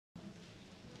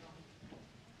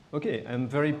Okay, I'm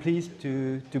very pleased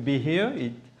to be here.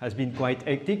 It has been quite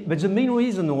hectic, but the main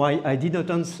reason why I did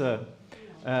not answer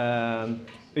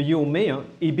your mail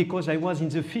is because I was in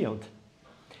the field.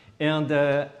 And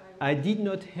I did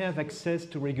not have access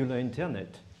to regular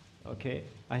internet, okay?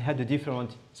 I had a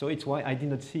different, so it's why I did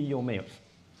not see your mails.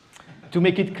 To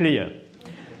make it clear.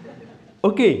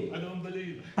 Okay. I don't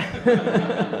believe.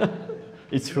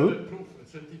 It's true. Proof,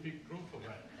 scientific proof of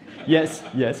that. Yes,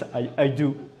 yes, I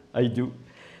do.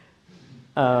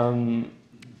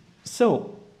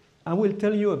 So, I will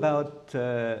tell you about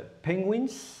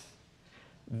penguins.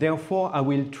 Therefore, I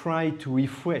will try to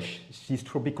refresh this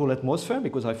tropical atmosphere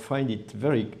because I find it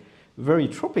very, very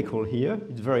tropical here.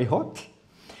 It's very hot.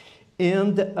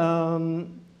 And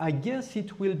I guess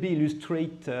it will be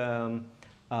illustrate some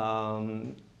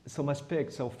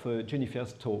aspects of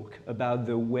Jennifer's talk about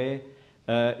the way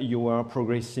you are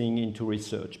progressing into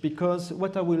research. Because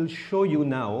what I will show you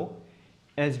now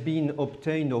has been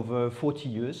obtained over 40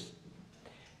 years.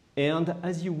 And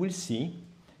as you will see,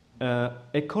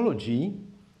 ecology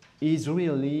is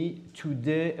really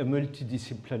today a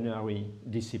multidisciplinary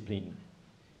discipline.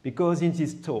 Because in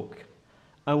this talk,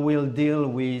 I will deal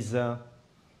with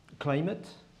climate,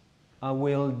 I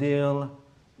will deal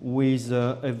with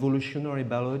evolutionary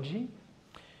biology,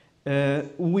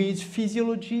 with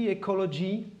physiology,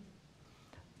 ecology,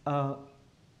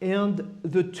 and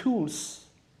the tools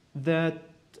that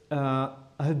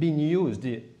have been used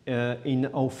in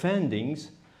our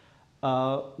findings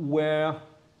were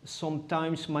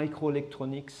sometimes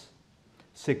microelectronics,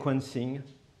 sequencing,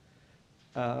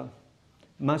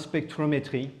 mass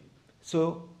spectrometry.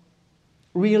 So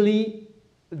really,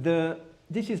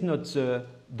 this is not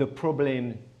the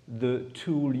problem, the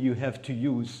tool you have to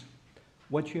use.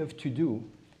 What you have to do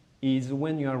is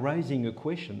when you are raising a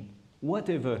question,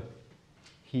 whatever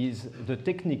is the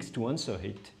techniques to answer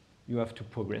it, you have to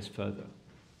progress further.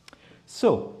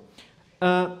 So,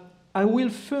 I will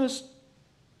first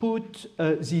put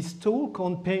this talk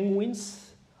on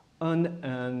penguins on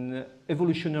an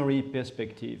evolutionary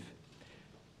perspective,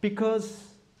 because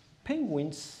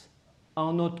penguins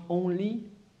are not only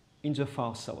in the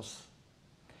far south.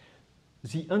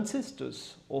 The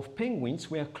ancestors of penguins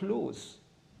were close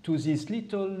to this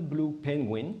little blue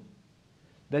penguin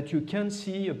that you can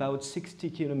see about 60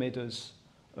 kilometers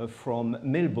from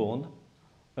Melbourne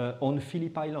on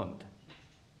Phillip Island.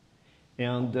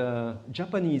 And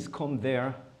Japanese come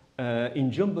there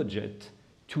in jumbo jet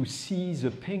to see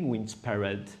the penguins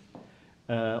parade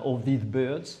of these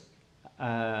birds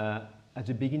at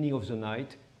the beginning of the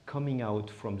night coming out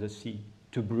from the sea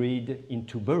to breed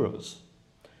into burrows.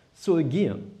 So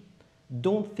again,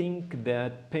 don't think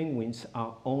that penguins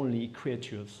are only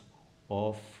creatures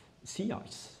of sea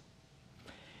ice.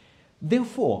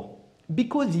 Therefore,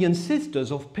 because the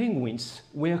ancestors of penguins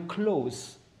were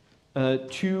close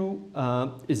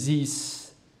to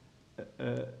these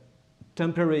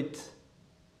temperate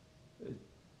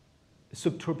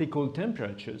subtropical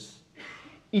temperatures,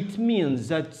 it means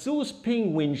that those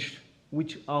penguins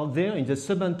which are there in the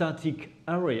subantarctic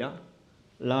area,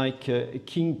 like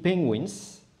king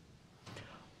penguins,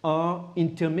 are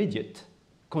intermediate,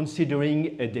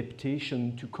 considering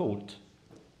adaptation to cold.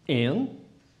 And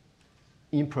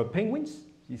emperor penguins,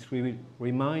 this will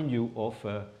remind you of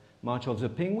March of the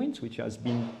Penguins, which has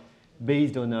been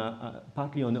based on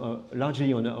partly on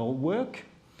largely on our work.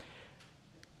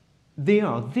 They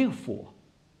are therefore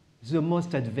the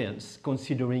most advanced,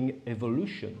 considering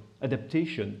evolution,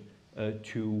 adaptation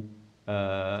to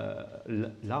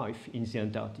life in the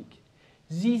Antarctic.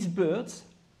 These birds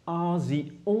are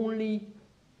the only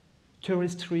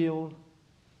terrestrial,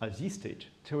 at this stage,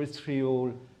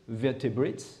 terrestrial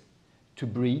vertebrates to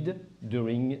breed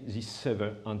during this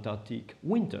severe Antarctic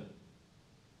winter.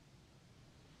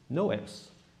 No else.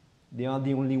 They are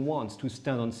the only ones to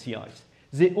stand on sea ice.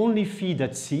 They only feed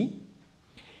at sea,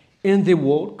 and they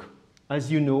walk,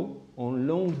 as you know, on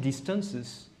long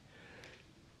distances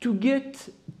to get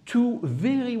to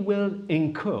very well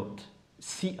anchored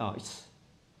sea ice.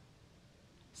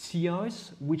 Sea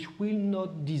ice which will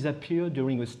not disappear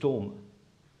during a storm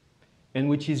and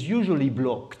which is usually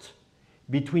blocked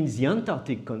between the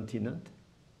Antarctic continent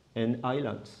and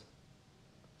islands.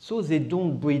 So they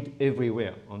don't breed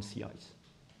everywhere on sea ice.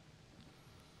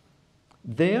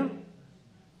 There,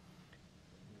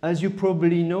 as you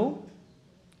probably know,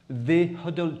 they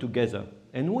huddle together.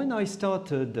 And when I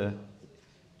started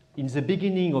in the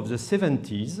beginning of the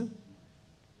 70s,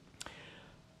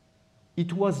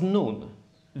 it was known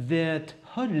that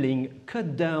huddling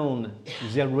cut down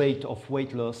their rate of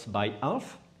weight loss by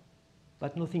half,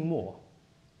 but nothing more.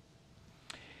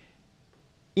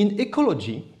 In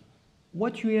ecology,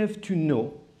 what you have to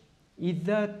know is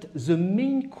that the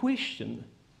main question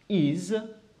is,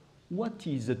 what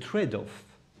is the trade-off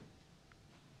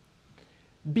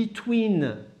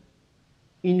between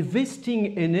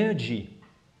investing energy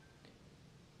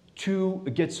to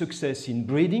get success in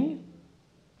breeding,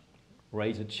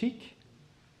 raise a chick,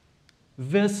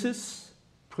 versus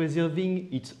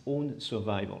preserving its own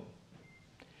survival.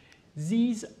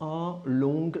 These are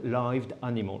long-lived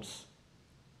animals,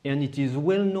 and it is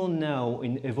well known now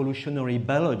in evolutionary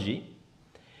biology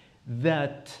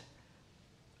that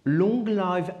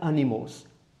long-lived animals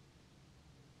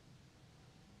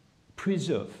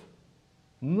preserve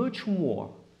much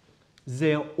more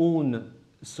their own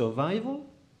survival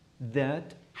than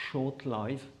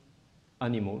short-lived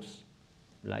animals,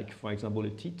 like, for example, the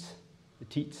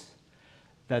teats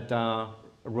that are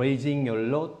raising a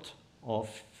lot of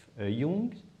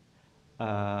young. They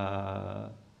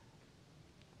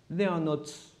are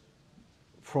not,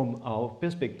 from our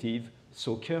perspective,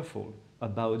 so careful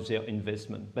about their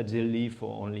investment, but they live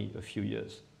for only a few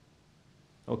years.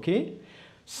 Okay?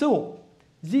 So,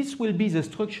 this will be the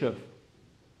structure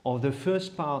of the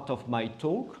first part of my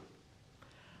talk.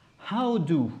 How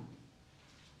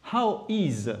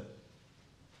is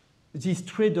this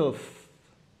trade-off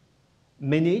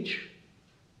managed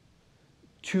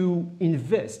to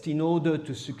invest in order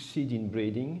to succeed in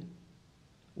breeding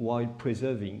while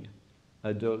preserving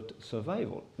adult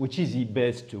survival, which is the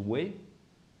best way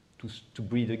to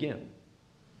breed again.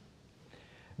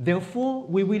 Therefore,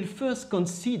 we will first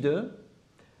consider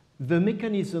the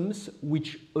mechanisms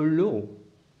which allow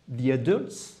the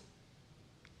adults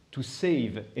to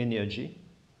save energy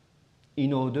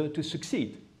in order to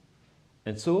succeed.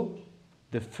 And so,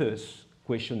 the first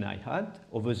question I had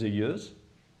over the years,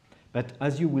 but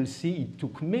as you will see, it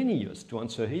took many years to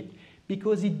answer it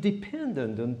because it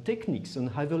depended on techniques,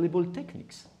 on available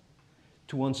techniques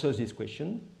to answer this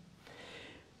question.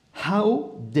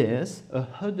 How does a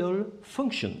huddle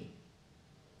function?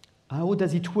 How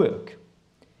does it work?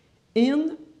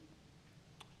 And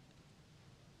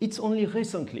it's only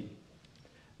recently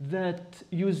that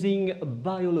using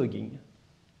biologging,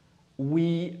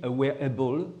 we were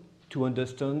able to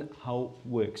understand how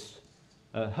works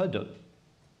a huddle.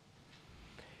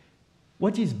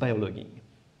 What is biologging?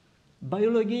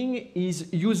 Biologging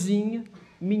is using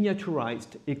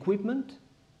miniaturized equipment.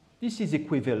 This is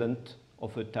equivalent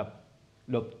of a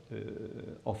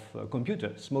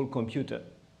computer, small computer.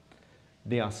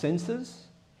 They are sensors.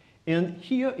 And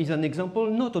here is an example,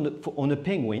 not on a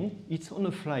penguin, it's on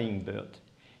a flying bird.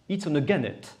 It's on a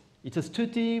gannet. It's a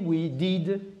study we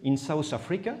did in South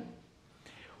Africa,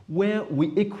 where we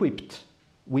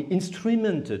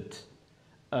instrumented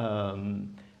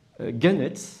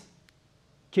gannets,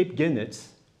 Cape gannets,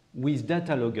 with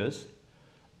data loggers,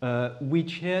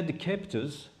 which had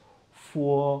captors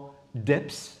for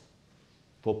depth,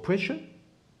 for pressure,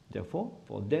 therefore,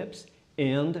 for depth,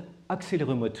 and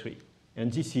accelerometry.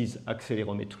 And this is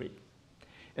accelerometry.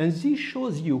 And this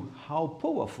shows you how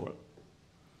powerful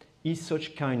is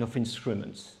such kind of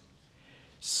instruments.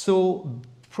 So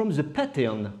from the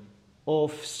pattern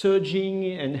of surging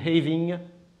and having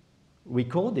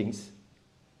recordings,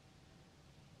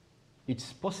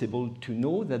 it's possible to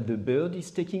know that the bird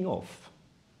is taking off.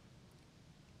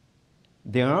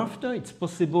 Thereafter, it's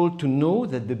possible to know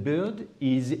that the bird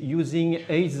is using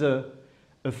either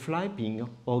a flapping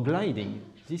or gliding.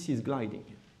 This is gliding.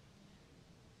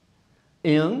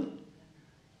 And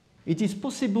it is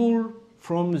possible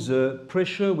from the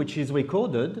pressure which is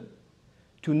recorded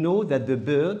to know that the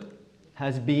bird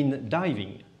has been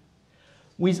diving.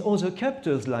 With other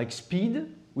captors like speed,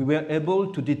 we were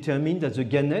able to determine that the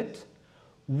gannet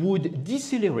would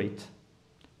decelerate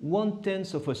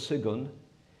 1/10 of a second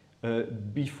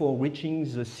before reaching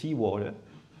the seawater,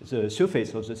 the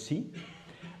surface of the sea,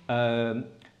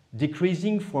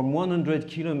 decreasing from 100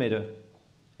 kilometers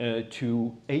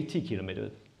to 80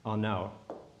 kilometers an hour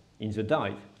in the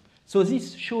dive. So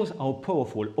this shows how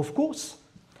powerful. Of course,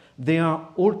 there are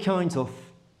all kinds of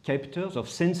captors, of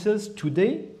sensors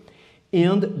today,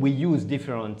 and we use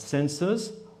different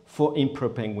sensors for emperor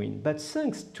penguin. But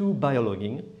thanks to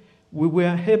biologging, we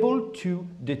were able to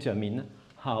determine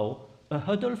how a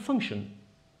huddle functions.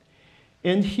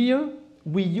 And here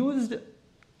we used,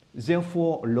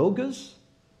 therefore, loggers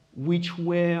which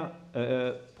were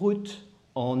put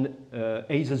on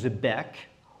either the back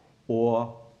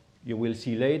or, you will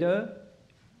see later,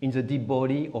 in the deep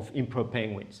body of emperor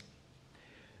penguins.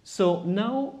 So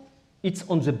now it's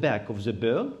on the back of the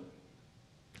bird,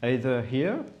 either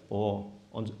here or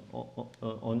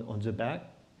on the back,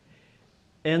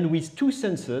 and with two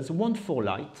sensors, one for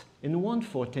light and one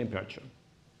for temperature.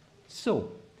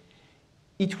 So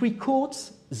it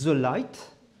records the light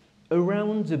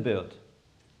around the bird.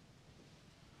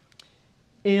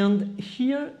 And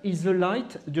here is the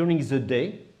light during the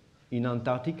day in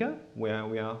Antarctica, where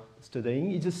we are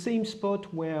studying. It's the same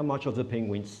spot where much of the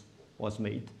penguins was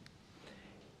made,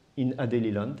 in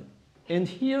Adélie Land. And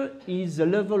here is the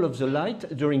level of the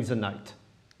light during the night.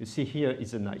 You see here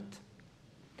is the night.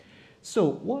 So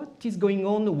what is going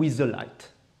on with the light?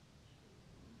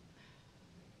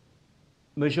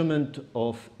 Measurement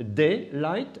of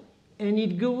daylight, and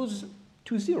it goes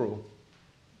to 0.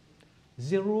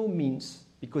 0 means,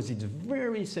 because it's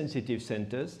very sensitive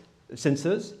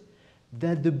sensors,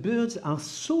 that the birds are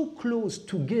so close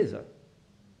together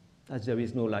that there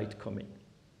is no light coming.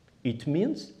 It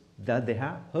means that they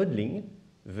are huddling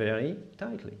very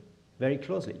tightly, very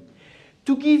closely.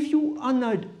 To give you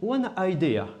one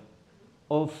idea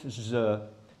of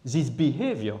this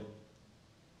behavior,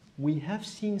 we have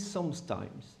seen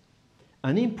sometimes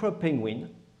an emperor penguin,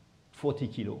 40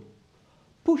 kilo,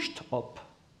 pushed up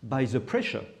by the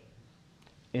pressure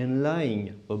and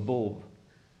lying above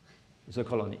the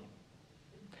colony.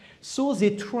 So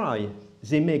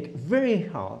they make very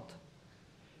hard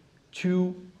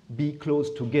to be close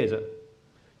together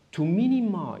to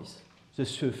minimize the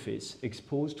surface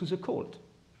exposed to the cold.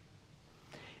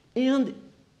 And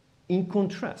in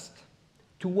contrast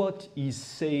to what is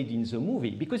said in the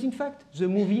movie, because in fact the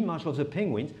movie March of the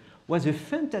Penguins was a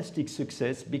fantastic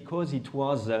success because it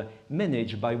was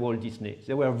managed by Walt Disney.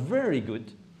 They were very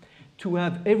good to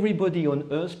have everybody on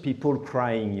Earth, people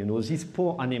crying, you know, these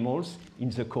poor animals in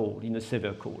the cold, in a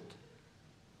severe cold.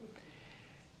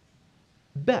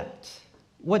 But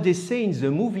what they say in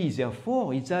the movie,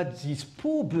 therefore, is that these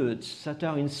poor birds that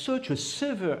are in such a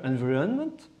severe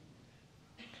environment,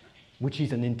 which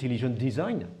is an intelligent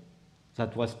design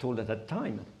that was told at that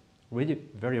time, really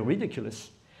very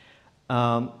ridiculous,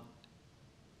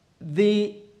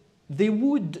 they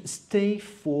would stay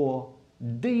for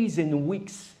days and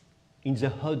weeks in the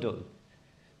huddle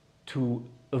to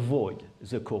avoid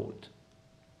the cold.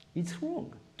 It's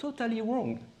wrong, totally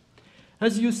wrong.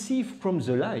 As you see from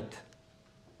the light,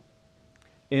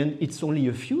 and it's only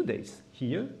a few days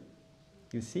here,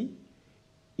 you see,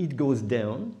 it goes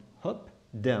down, up,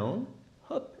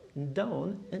 and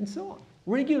down, and so on,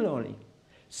 regularly.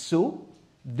 So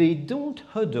they don't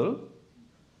huddle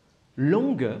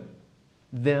longer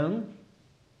than,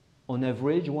 on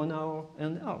average, 1 hour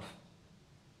and a half.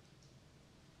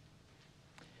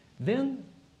 Then,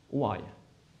 why?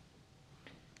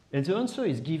 And the answer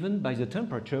is given by the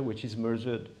temperature which is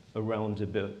measured around the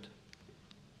bird.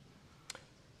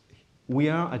 We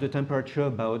are at a temperature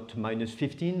about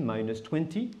 -15,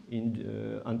 -20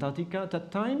 in Antarctica at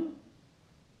that time.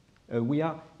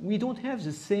 We don't have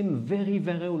the same very,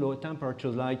 very low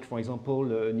temperatures like, for example,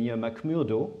 near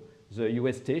McMurdo, the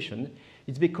US station.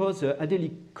 It's because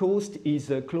Adélie coast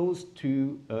is close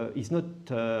to, it's not,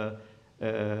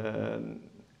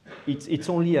 it's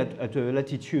only at a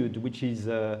latitude which is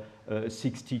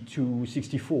 62,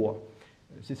 64.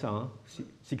 C'est ça, hein?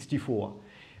 64.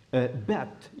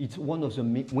 But it's one of the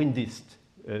windiest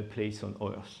places on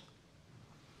Earth.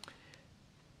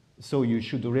 So you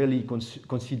should really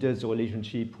consider the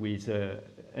relationship with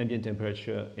ambient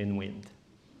temperature and wind.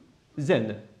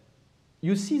 Then,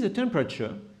 you see the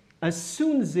temperature. As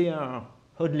soon as they are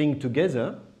huddling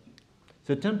together,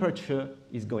 the temperature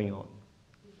is going on.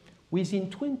 Within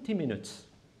 20 minutes,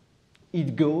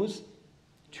 it goes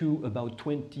to about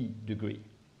 20 degrees.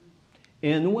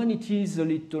 And when it is a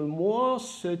little more,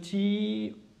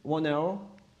 31 hour,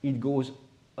 it goes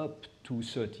up to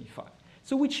 35.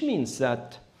 So which means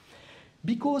that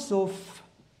because of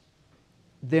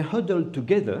they huddle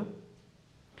together,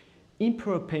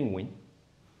 emperor penguin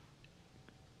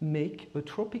make a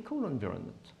tropical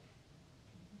environment.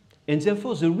 And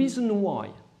therefore, the reason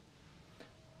why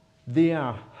they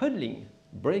are huddling,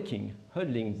 breaking,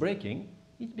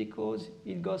 is because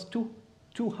it goes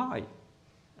too high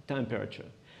temperature.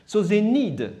 So they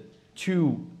need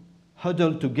to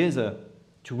huddle together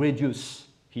to reduce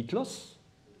heat loss,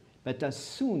 but as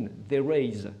soon they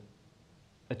raise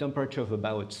a temperature of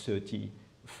about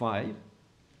 35,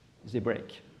 they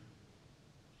break.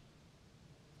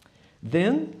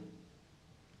 Then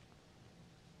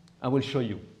I will show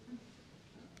you.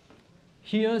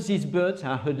 Here, these birds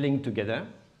are huddling together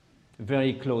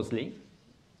very closely.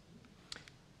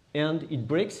 And it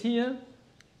breaks here.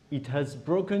 It has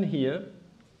broken here.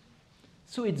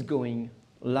 So it's going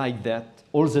like that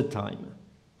all the time.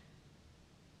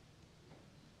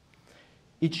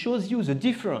 It shows you the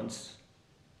difference.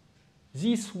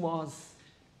 This was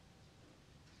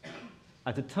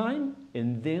at a time,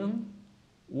 and then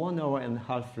 1 hour and a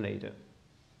half later.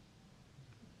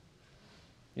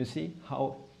 You see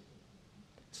how?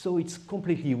 So it's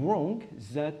completely wrong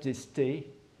that they stay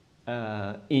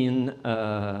in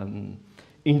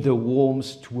the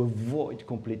warmth to avoid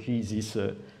completely this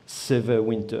severe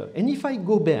winter. And if I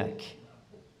go back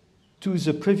to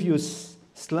the previous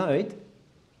slide,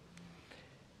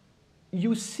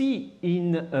 you see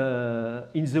in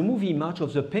the movie March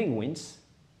of the Penguins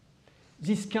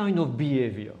this kind of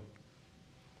behavior.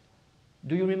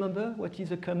 Do you remember what is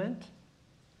the comment?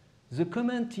 The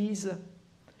comment is,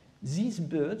 these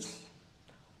birds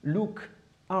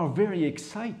are very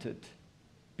excited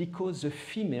because the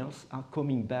females are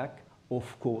coming back,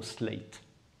 of course, late.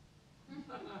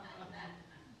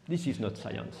 This is not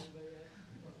science.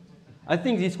 I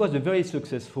think this was a very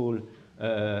successful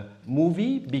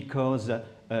movie because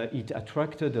it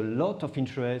attracted a lot of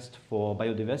interest for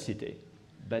biodiversity,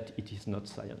 but it is not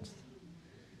science.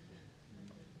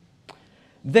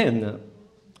 Then,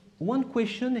 one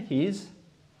question is,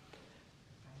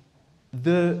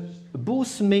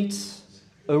 both mates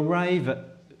arrive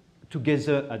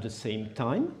together at the same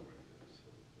time,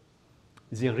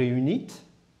 they reunite,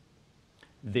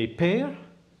 they pair,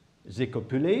 they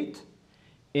copulate,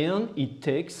 and it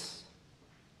takes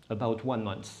about 1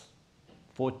 month,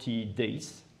 40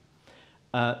 days,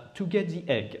 to get the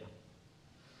egg.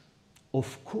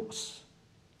 Of course,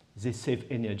 they save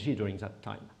energy during that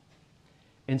time.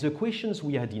 And the questions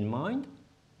we had in mind,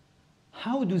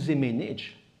 how do they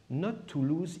manage not to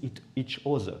lose each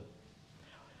other?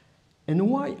 And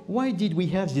why did we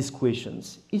have these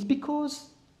questions? It's because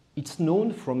it's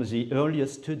known from the earlier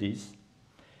studies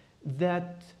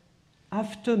that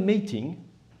after mating,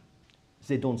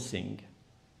 they don't sing.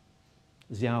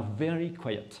 They are very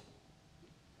quiet.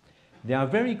 They are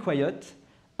very quiet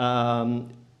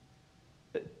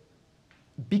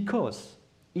because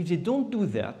if they don't do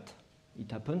that, it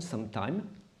happens sometime,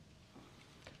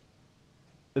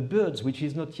 a bird which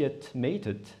is not yet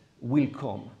mated will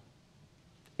come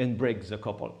and break the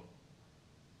couple.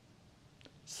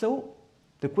 So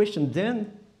the question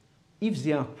then, if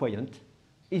they are quiet,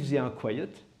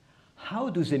 how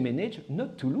do they manage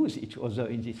not to lose each other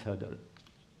in this hurdle?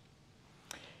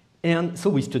 And so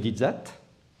we studied that.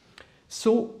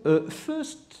 So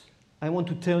first, I want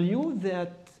to tell you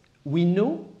that we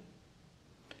know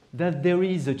that there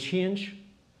is a change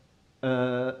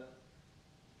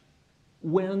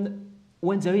when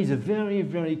there is a very,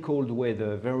 very cold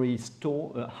weather, very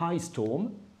high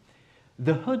storm,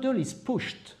 the hurdle is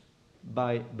pushed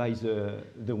by the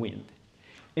wind.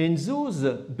 And those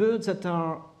birds that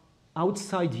are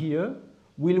outside here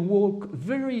will walk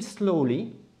very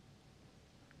slowly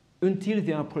until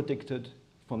they are protected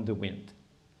from the wind.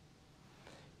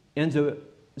 And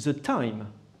the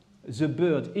time the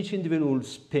bird, each individual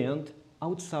spent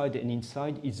outside and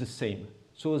inside is the same.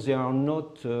 So they are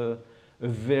not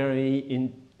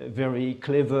very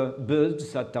clever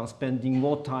birds that are spending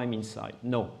more time inside.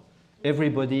 No,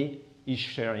 everybody is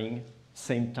sharing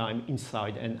same time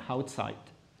inside and outside.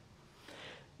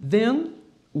 Then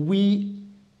we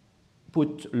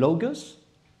put logos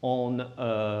on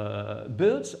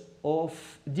birds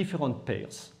of different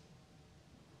pairs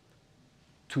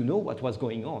to know what was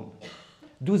going on.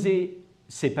 Do they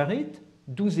separate?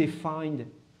 Do they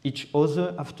find each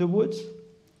other afterwards?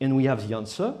 And we have the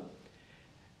answer.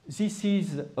 This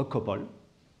is a couple.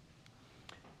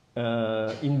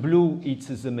 In blue, it's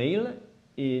the male.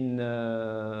 In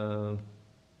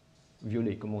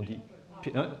violet, comment on dit?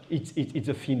 It's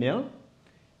a female.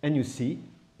 And you see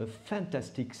a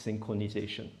fantastic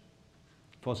synchronization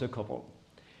for the couple.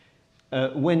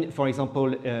 When, for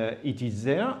example, it is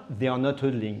there, they are not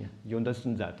huddling. You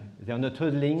understand that? They are not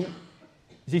huddling.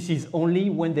 This is only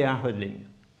when they are huddling.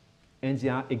 And they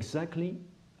are exactly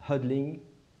huddling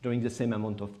during the same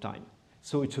amount of time.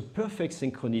 So it's a perfect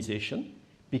synchronization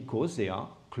because they are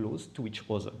close to each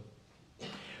other.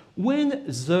 When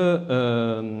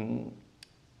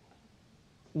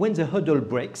the huddle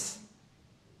breaks,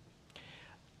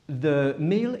 the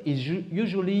male is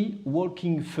usually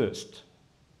walking first.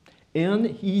 And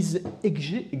he's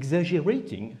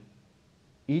exaggerating.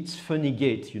 It's funny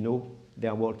gait, you know, they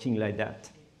are walking like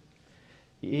that.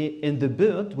 And the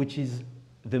bird, which is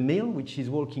the male, which is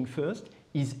walking first,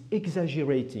 is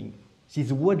exaggerating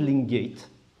this waddling gait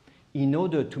in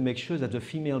order to make sure that the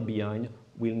female behind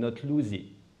will not lose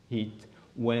it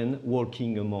when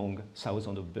walking among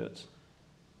thousands of birds.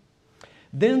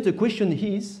 Then the question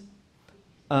is,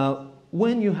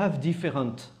 when you have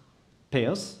different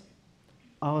pairs,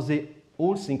 are they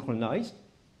all synchronized?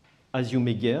 As you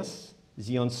may guess,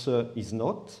 the answer is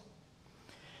not.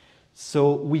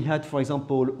 So we had, for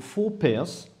example, 4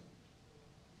 pairs.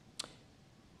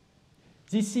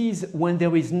 This is when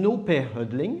there is no pair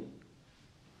huddling.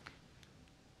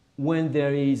 When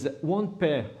there is 1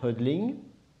 pair huddling,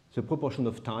 the proportion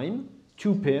of time,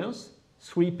 2 pairs,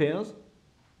 3 pairs,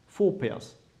 4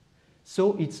 pairs.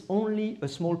 So it's only a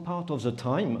small part of the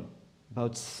time,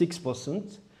 about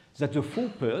 6%, that the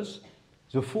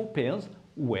 4 pairs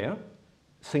were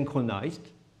synchronized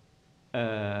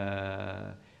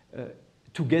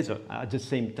together at the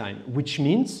same time, which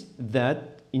means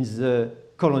that in the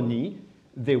colony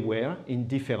they were in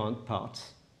different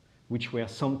parts, which were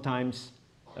sometimes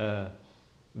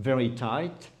very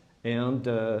tight and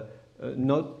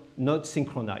not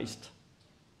synchronized.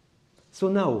 So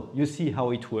now you see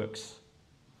how it works.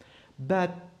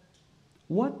 But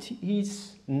what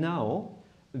is now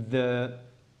the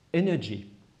energy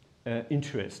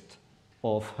interest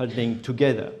of huddling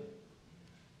together?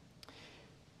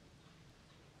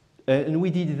 And we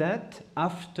did that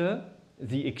after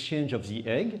the exchange of the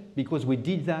egg, because we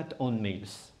did that on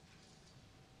males.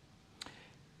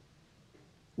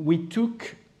 We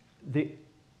took the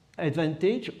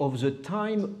advantage of the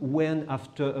time when,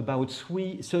 after about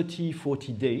 30,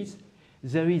 40 days,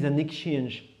 there is an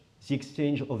exchange, the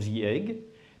exchange of the egg,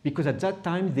 because at that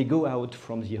time they go out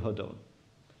from the huddle.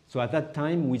 So at that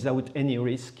time, without any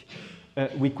risk,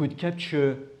 we could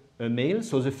capture a male.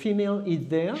 So the female is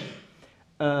there.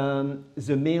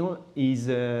 The male is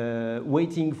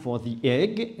waiting for the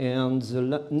egg, and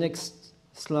the next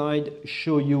slide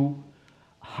shows you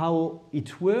how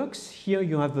it works. Here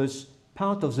you have a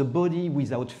part of the body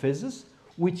without feathers,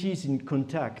 which is in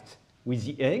contact with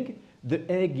the egg. The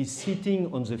egg is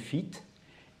sitting on the feet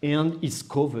and is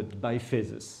covered by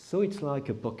feathers. So it's like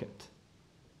a pocket.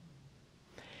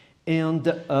 And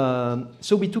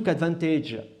so we took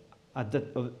advantage at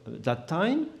that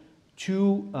time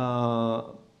to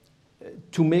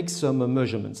make some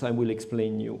measurements. I will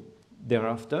explain you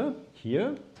thereafter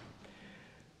here.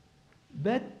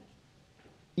 But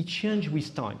it changed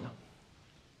with time.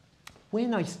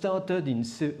 When I overwintered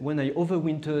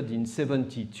in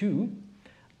 72,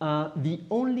 the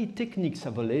only techniques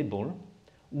available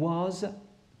was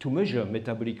to measure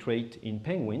metabolic rate in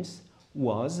penguins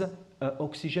was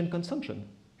oxygen consumption,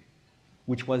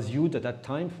 which was used at that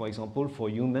time, for example, for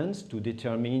humans to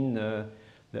determine the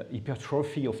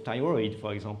hypertrophy of thyroid,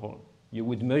 for example. You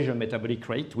would measure metabolic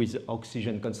rate with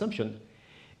oxygen consumption.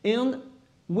 And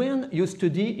when you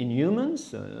study in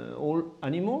humans, all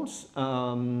animals,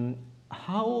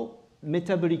 how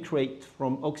metabolic rate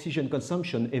from oxygen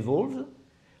consumption evolves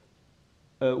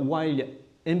while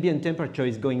ambient temperature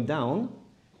is going down,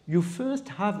 you first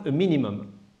have a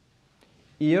minimum.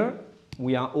 Here,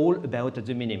 we are all about at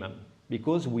the minimum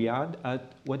because we are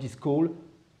at what is called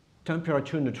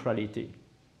temperature neutrality.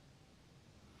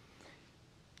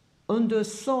 Under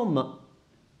some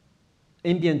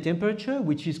ambient temperature,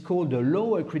 which is called the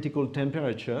lower critical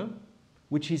temperature,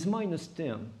 which is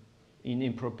 -10 in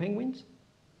emperor penguins,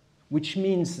 which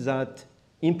means that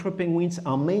emperor penguins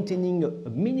are maintaining a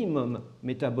minimum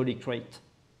metabolic rate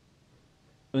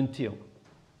until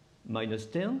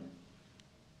 -10.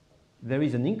 There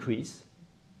is an increase,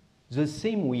 the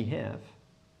same we have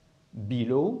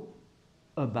below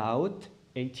about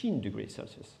 18 degrees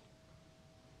Celsius.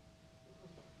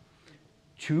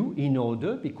 2 in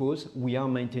order, because we are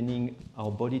maintaining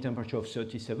our body temperature of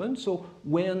 37. So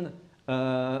when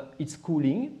it's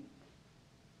cooling,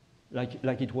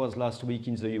 like it was last week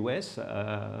in the US,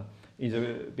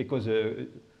 because the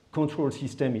control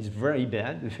system is very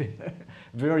bad,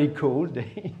 very cold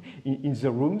in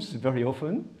the rooms very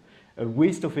often, a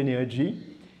waste of energy.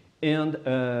 And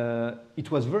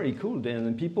it was very cold,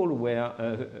 and people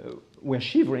were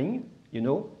shivering, you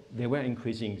know, they were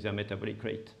increasing their metabolic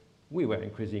rate. We were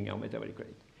increasing our metabolic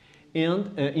rate.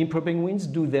 And emperor penguins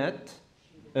do that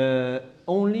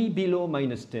only below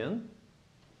 -10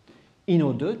 in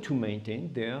order to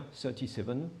maintain their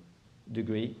 37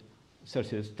 degree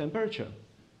Celsius temperature.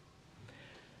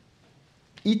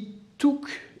 It took,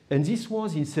 and this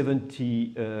was in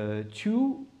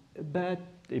 72, but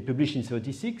they published in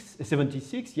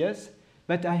 76, yes,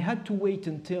 but I had to wait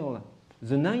until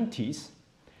the 90s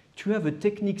to have the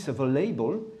techniques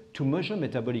available to measure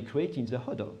metabolic rate in the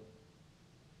huddle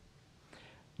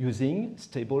using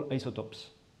stable isotopes.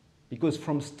 Because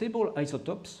from stable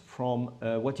isotopes, from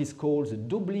what is called the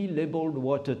doubly labeled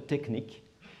water technique,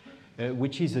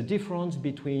 which is the difference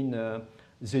between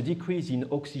the decrease in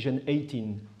oxygen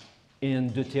 18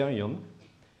 and deuterium,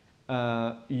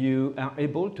 you are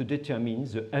able to determine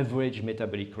the average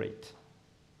metabolic rate.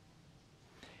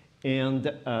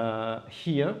 And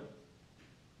here,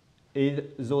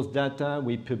 those data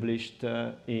we published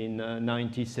in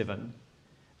 97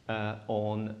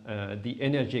 on the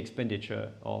energy expenditure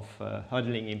of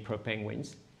huddling emperor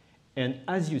penguins. And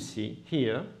as you see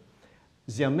here,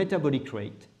 their metabolic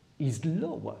rate is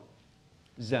lower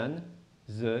than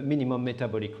the minimum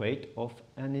metabolic rate of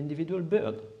an individual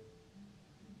bird.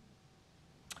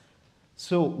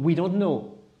 So we don't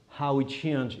know how it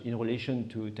changed in relation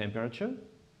to temperature,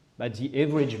 but the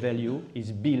average value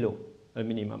is below a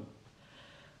minimum.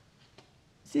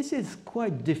 This is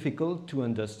quite difficult to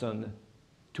understand,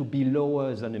 to be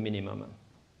lower than a minimum.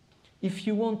 If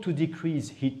you want to decrease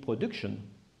heat production,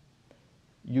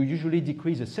 you usually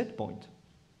decrease a set point.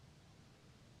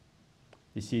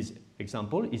 This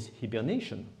example is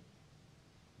hibernation.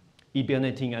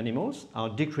 Hibernating animals are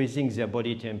decreasing their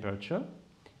body temperature,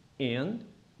 and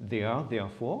they are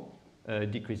therefore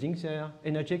decreasing their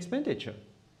energy expenditure.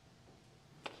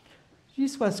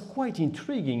 This was quite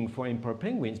intriguing for emperor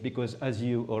penguins because, as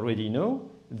you already know,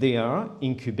 they are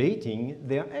incubating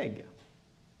their egg.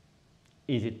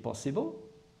 Is it possible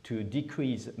to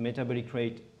decrease metabolic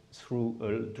rate through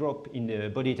a drop in the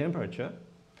body temperature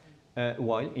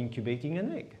while incubating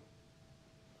an egg?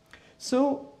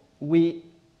 So we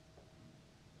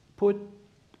put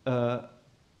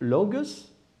loggers,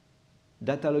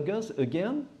 data loggers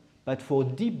again, but for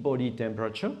deep body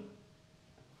temperature.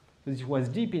 This was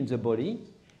deep in the body,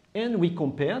 and we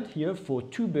compared here for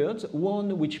two birds,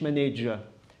 one which managed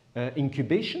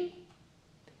incubation,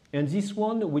 and this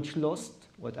one which lost,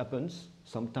 what happens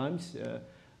sometimes,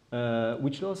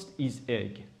 which lost his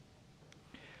egg.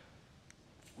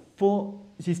 For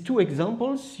these two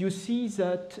examples, you see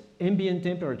that ambient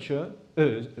temperature,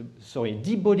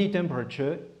 deep body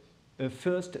temperature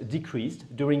first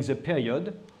decreased during the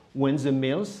period when the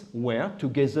males were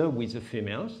together with the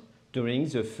females during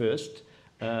the first,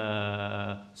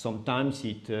 sometimes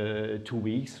 2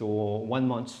 weeks or 1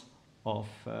 month of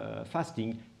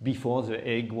fasting before the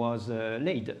egg was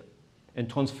laid and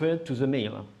transferred to the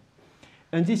male.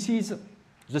 And this is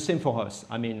the same for us.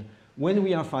 I mean, when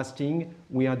we are fasting,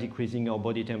 we are decreasing our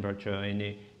body temperature, and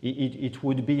it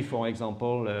would be, for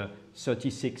example,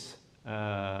 36,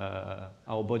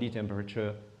 our body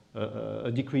temperature,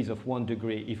 a decrease of 1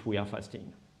 degree if we are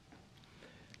fasting.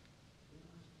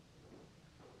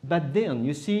 But then,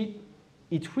 you see,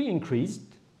 it re-increased.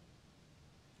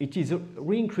 It is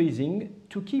re-increasing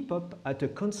to keep up at a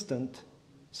constant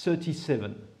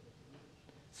 37.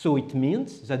 So it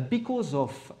means that because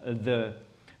of the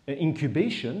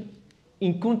incubation,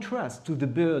 in contrast to the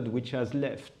bird which has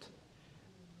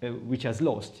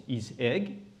lost his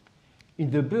egg,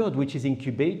 in the bird which is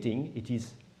incubating, it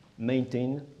is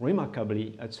maintained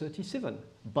remarkably at 37,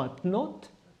 but not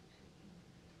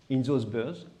in those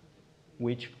birds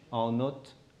which are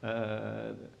not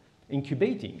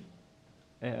incubating.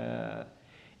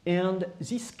 And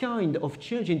this kind of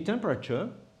change in temperature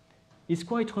is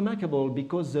quite remarkable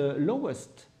because the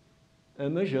lowest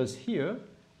measures here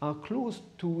are close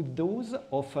to those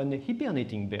of an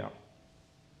hibernating bear.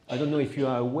 I don't know if you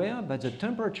are aware, but the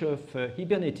temperature of a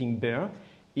hibernating bear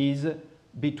is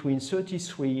between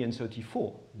 33 and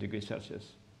 34 degrees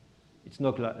Celsius. It's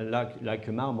not like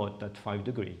a marmot at 5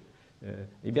 degrees.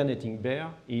 Hibernating bear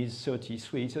is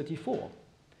 33, 34.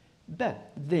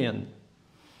 But then,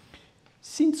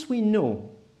 since we know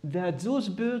that those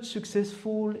birds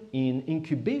successful in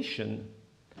incubation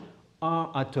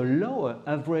are at a lower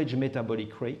average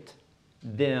metabolic rate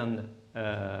than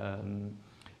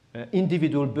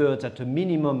individual birds at a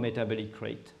minimum metabolic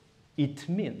rate, it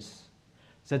means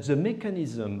that the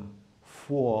mechanism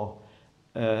for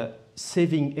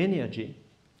saving energy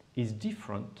is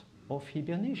different of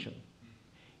hibernation.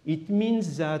 It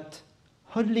means that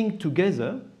huddling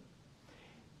together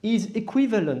is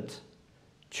equivalent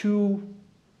to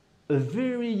a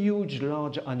very huge,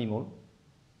 large animal.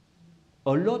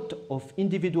 A lot of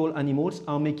individual animals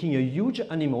are making a huge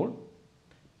animal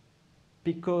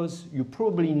because you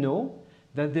probably know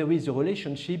that there is a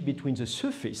relationship between the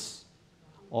surface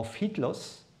of heat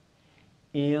loss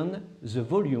and the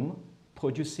volume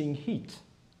producing heat.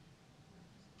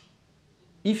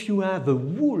 If you have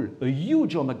a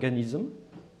huge organism,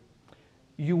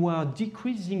 you are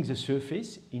decreasing the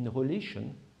surface in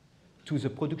relation to the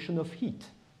production of heat.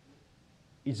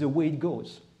 It's the way it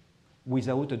goes,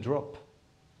 without a drop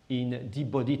in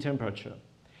deep body temperature.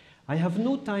 I have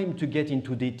no time to get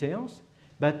into details,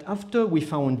 but after we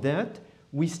found that,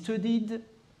 we studied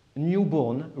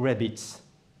newborn rabbits.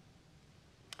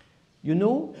 You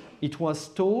know, it was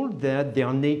told that they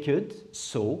are naked,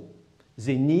 so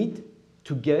they need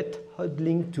to get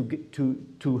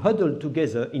huddle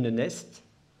together in a nest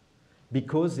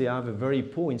because they have a very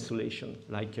poor insulation,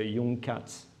 like young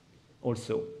cats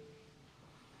also.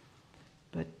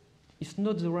 But it's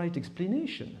not the right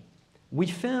explanation. We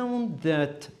found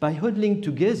that by huddling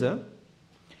together,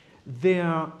 they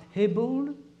are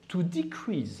able to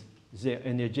decrease their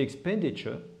energy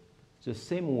expenditure the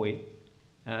same way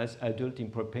as adult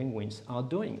emperor penguins are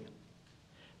doing.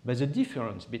 But the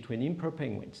difference between emperor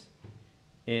penguins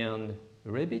and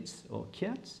rabbits or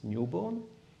cats, newborn,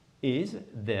 is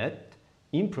that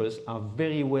emperors are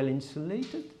very well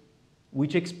insulated,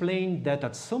 which explains that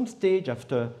at some stage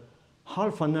after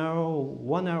half an hour,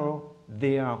 1 hour,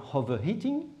 they are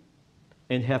overheating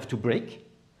and have to break,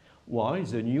 while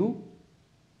the new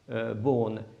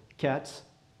born cats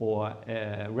or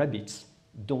rabbits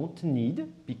don't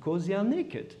need because they are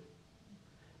naked.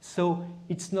 So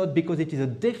it's not because it is a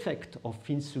defect of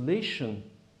insulation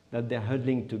that they're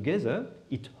huddling together,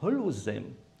 it allows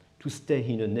them to stay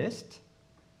in a nest,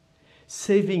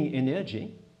 saving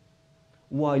energy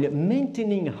while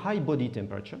maintaining high body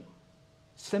temperature.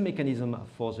 Same mechanism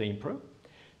for the emperor.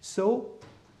 So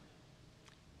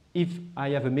if I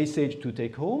have a message to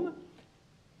take home,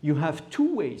 you have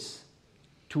two ways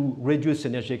to reduce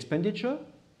energy expenditure: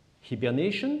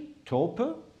 hibernation,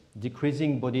 torpor,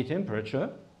 decreasing body temperature,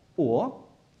 or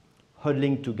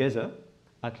huddling together,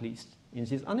 at least in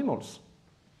these animals.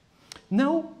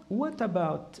 Now, what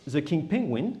about the king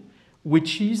penguin,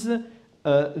 which is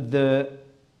the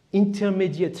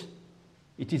intermediate?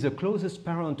 It is the closest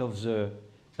parent of the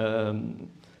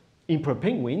emperor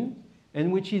penguin,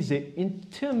 and which is the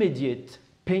intermediate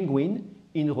penguin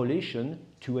in relation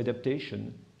to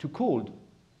adaptation to cold.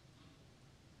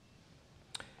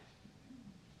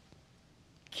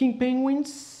 King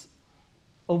penguins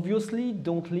obviously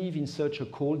don't live in such a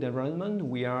cold environment.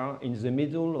 We are in the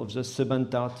middle of the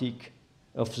subantarctic,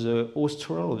 of the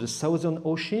austral, of the Southern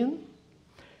Ocean.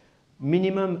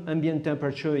 Minimum ambient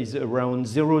temperature is around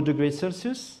 0 degrees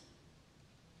Celsius.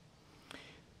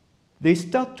 They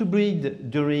start to breed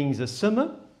during the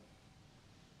summer.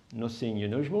 Nothing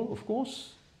unusual, of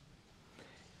course.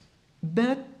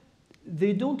 But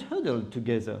they don't huddle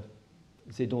together.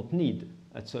 They don't need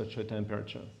at such a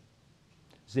temperature.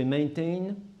 They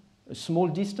maintain a small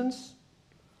distance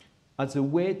as a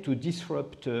way to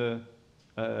disrupt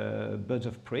birds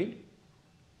of prey,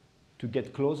 to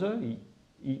get closer.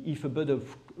 If a bird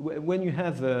of, when you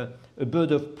have a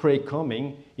bird of prey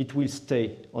coming, it will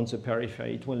stay on the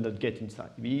periphery. It will not get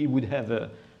inside. It would have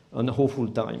an awful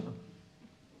time.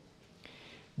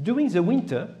 During the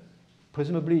winter,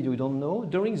 presumably you don't know,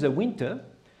 during the winter,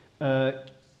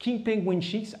 king penguin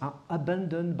chicks are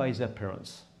abandoned by their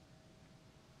parents.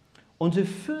 On the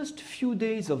first few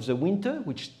days of the winter,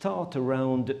 which start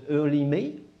around early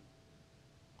May,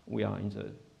 we are in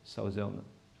the southern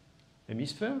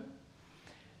hemisphere,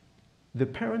 the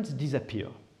parents disappear.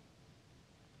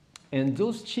 And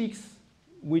those chicks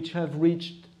which have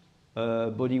reached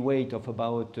a body weight of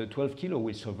about 12 kilos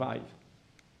will survive,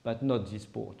 but not these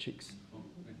poor chicks,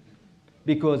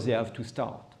 because they have to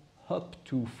start up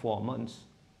to 4 months,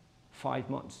 5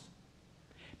 months,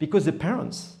 because the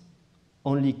parents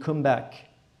only come back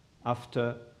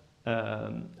after,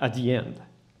 at the end.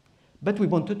 But we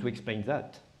wanted to explain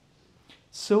that.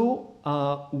 So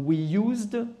we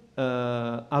used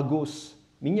Argos,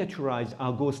 miniaturized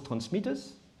Argos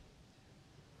transmitters.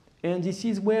 And this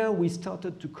is where we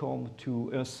started to come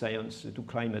to earth science, to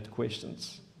climate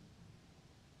questions.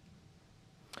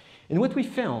 And what we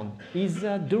found is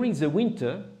that during the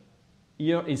winter,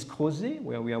 here is Crozet,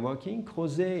 where we are working.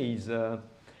 Crozet is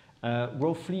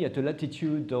roughly at a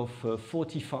latitude of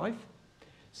 45.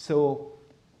 So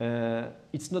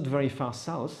it's not very far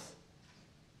south,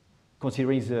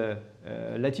 considering the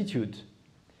latitude.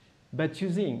 But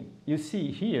you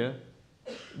see here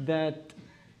that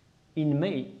in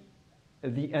May,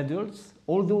 the adults,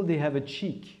 although they have a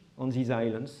cheek on these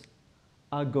islands,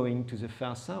 are going to the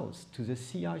far south, to the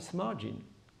sea ice margin.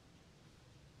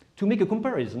 To make a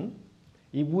comparison,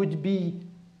 it would be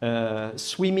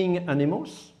swimming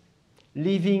animals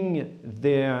leaving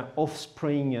their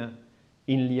offspring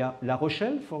in La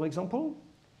Rochelle, for example,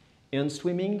 and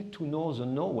swimming to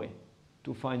northern Norway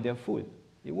to find their food.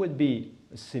 It would be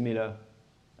a similar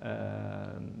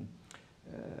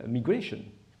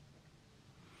migration.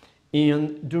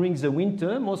 And during the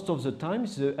winter, most of the time,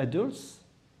 the adults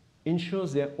ensure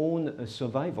their own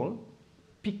survival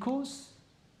because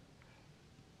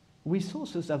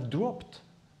resources have dropped.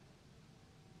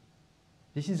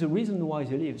 This is the reason why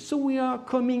they live. So we are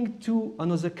coming to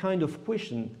another kind of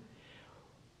question.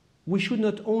 We should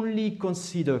not only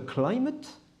consider climate,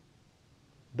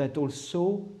 but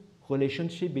also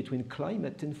relationship between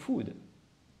climate and food.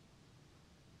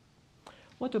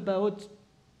 What about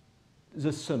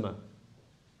the summer?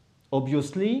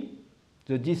 Obviously,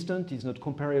 the distance is not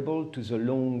comparable to the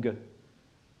long,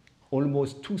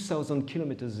 almost 2,000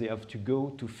 kilometers they have to go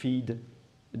to feed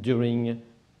during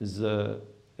the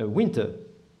winter.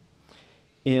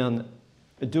 And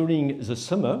during the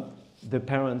summer, the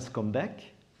parents come back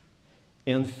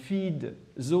and feed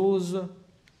those,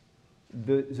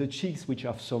 the chicks which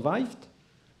have survived,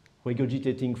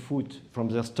 regurgitating food from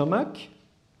their stomach,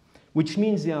 which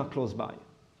means they are close by.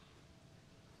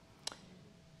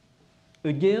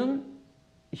 Again,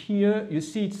 here you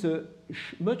see it's a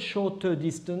much shorter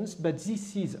distance, but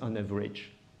this is an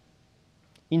average.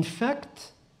 In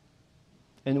fact,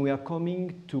 and we are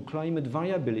coming to climate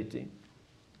variability,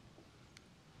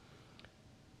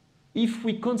 if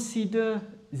we consider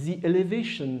the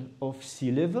elevation of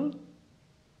sea level,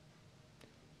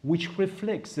 which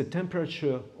reflects the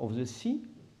temperature of the sea,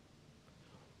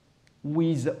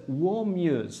 with warm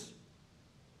years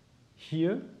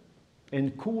here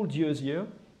and cold years here,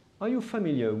 are you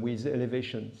familiar with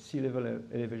elevation, sea level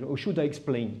elevation? Or should I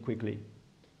explain quickly?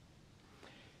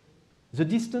 The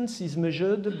distance is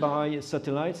measured by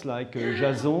satellites like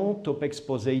Jason, Topex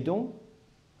Poseidon,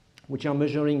 which are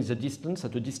measuring the distance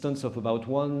at a distance of about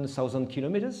 1,000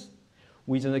 kilometers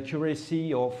with an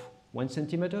accuracy of 1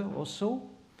 centimeter or so.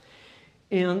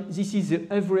 And this is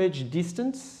the average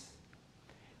distance.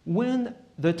 When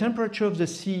the temperature of the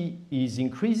sea is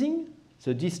increasing,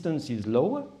 the distance is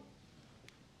lower,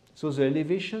 so the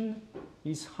elevation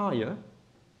is higher.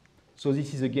 So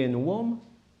this is again warm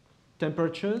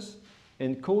temperatures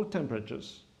and cold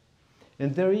temperatures.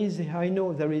 And there is, I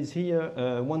know there is here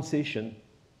one session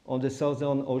on the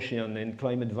Southern Ocean and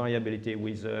climate variability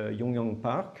with Yong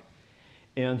Park.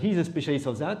 And he's a specialist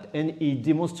of that, and he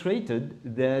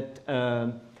demonstrated that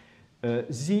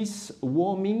this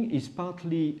warming is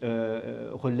partly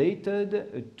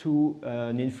related to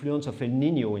an influence of El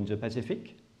Niño in the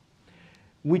Pacific,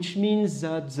 which means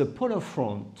that the polar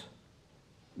front,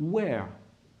 where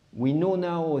we know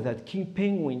now that king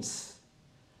penguins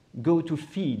go to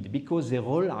feed because they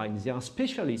are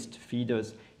specialist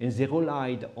feeders, and they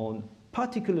relied on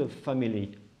particular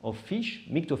family of fish,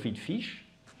 myctophid fish,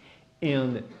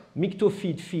 and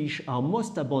myctophid fish are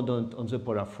most abundant on the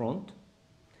polar front.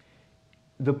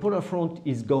 The polar front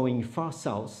is going far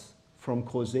south from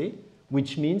Crozet,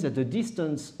 which means that the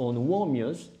distance on warm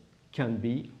years can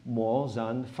be more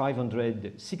than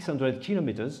 500, 600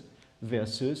 kilometers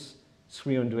versus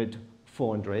 300,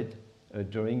 400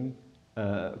 during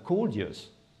cold years,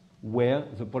 where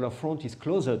the polar front is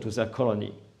closer to their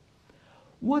colony.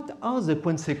 What are the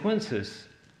consequences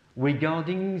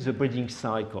regarding the breeding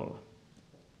cycle?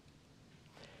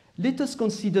 Let us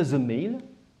consider the male,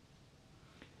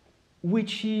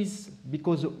 which is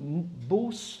because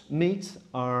both mates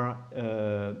are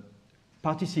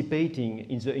participating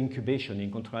in the incubation in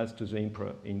contrast to the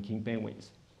emperor in king penguins.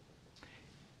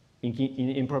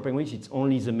 In emperor penguins, it's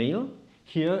only the male.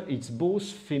 Here, it's both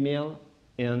female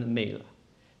and male.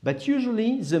 But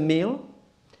usually, the male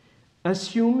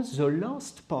assumes the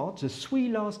last part, the 3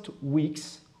 last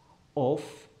weeks of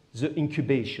the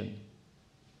incubation.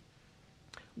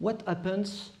 What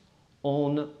happens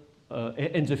on,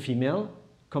 and the female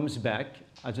comes back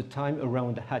at the time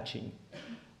around hatching.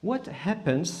 What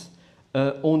happens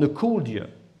on a cold year?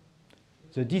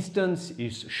 The distance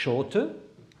is shorter,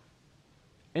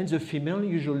 and the female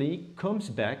usually comes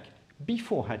back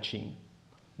before hatching.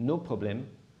 No problem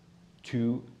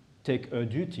to take her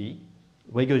duty,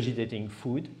 regurgitating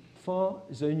food for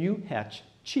the new hatched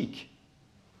chick.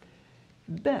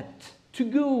 But to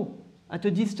go at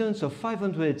a distance of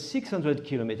 500, 600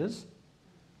 kilometers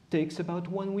takes about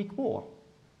 1 week more.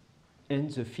 And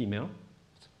the female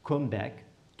come back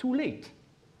too late.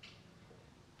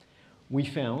 We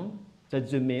found that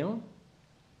the male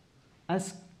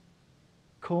has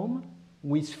come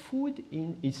with food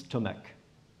in his stomach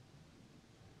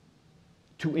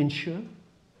to ensure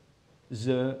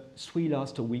the 3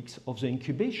 last weeks of the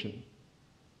incubation.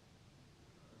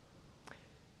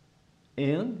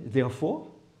 And therefore,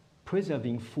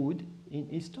 preserving food in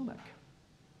his stomach.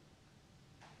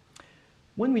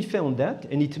 When we found that,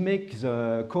 and it makes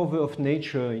the cover of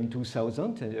Nature in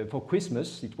 2000, for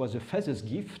Christmas, it was a father's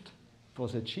gift for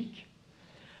the chick.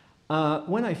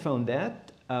 When I found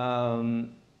that,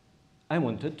 I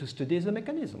wanted to study the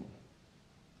mechanism.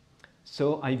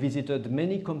 So I visited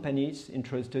many companies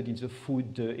interested in the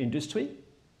food industry.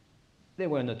 They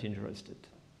were not interested.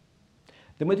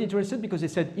 They were not interested because they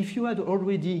said, if you had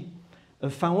already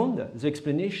found the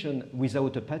explanation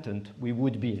without a patent, we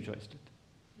would be interested.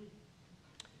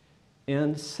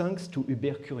 And thanks to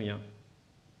Hubert Curien,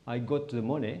 I got the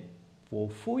money for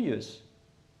 4 years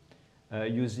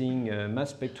using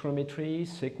mass spectrometry,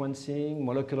 sequencing,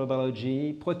 molecular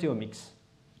biology, proteomics.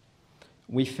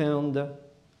 We found a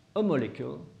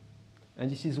molecule,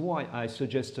 and this is why I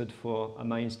suggested for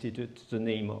my institute the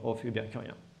name of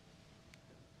Ubercurien.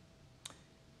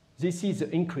 This is the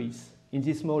increase in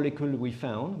this molecule we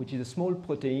found, which is a small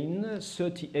protein,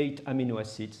 38 amino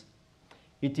acids.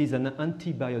 It is an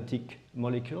antibiotic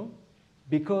molecule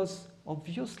because,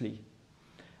 obviously,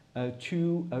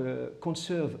 to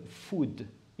conserve food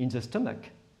in the stomach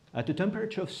at a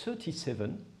temperature of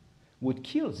 37 would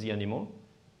kill the animal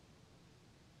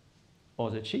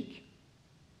or the chick,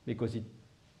 because it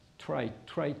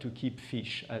tried to keep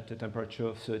fish at a temperature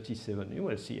of 37. You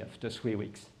will see after 3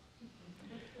 weeks.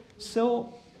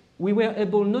 So we were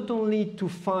able not only to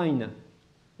find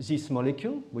this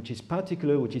molecule, which is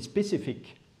particular, which is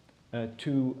specific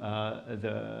to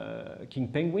the king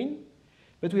penguin,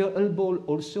 but we are able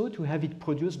also to have it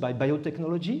produced by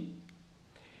biotechnology.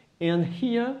 And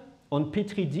here on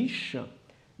Petri dish,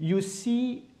 you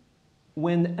see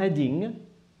when adding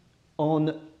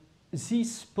on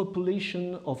this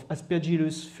population of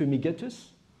Aspergillus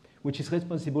fumigatus, which is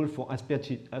responsible for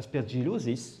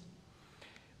aspergillosis,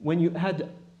 when you add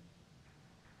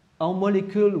our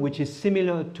molecule, which is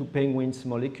similar to penguin's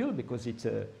molecule because it's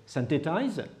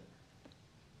synthesized,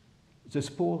 the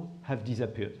spores have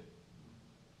disappeared.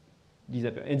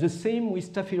 And the same with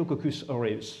Staphylococcus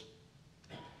aureus.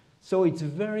 So it's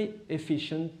very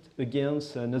efficient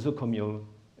against nosocomial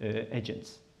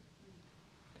agents.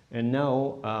 And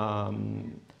now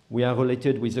we are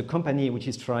related with a company which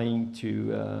is trying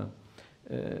to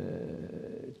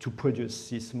produce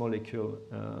this molecule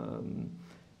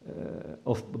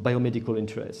of biomedical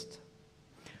interest.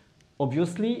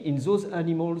 Obviously, in those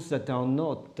animals that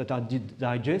are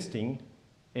digesting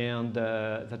and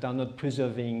that are not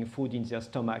preserving food in their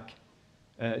stomach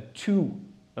to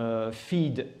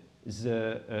feed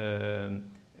the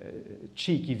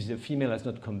chick if the female has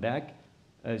not come back,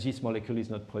 this molecule is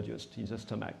not produced in the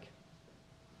stomach.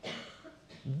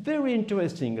 Very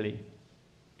interestingly,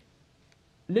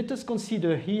 let us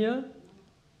consider here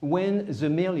when the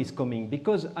male is coming,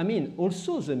 because, I mean,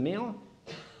 also the male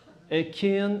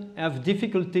can have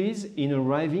difficulties in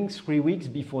arriving 3 weeks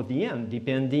before the end,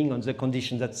 depending on the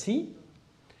conditions at sea.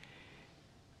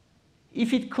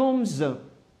 If it comes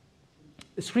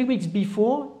 3 weeks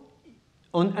before,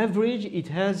 on average, it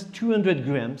has 200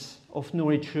 grams of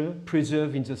nourishment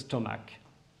preserved in the stomach.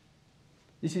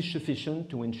 This is sufficient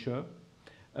to ensure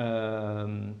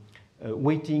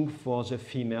waiting for the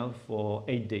female for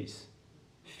 8 days,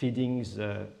 feeding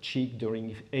the chick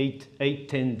during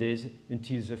 10 days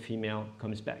until the female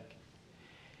comes back.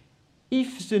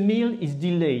 If the meal is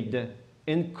delayed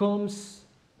and comes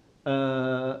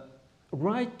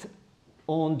right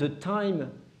on the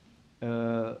time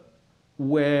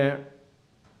where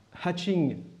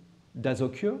hatching does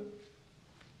occur,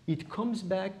 it comes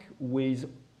back with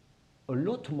a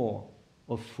lot more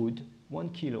of food, 1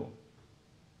 kilo.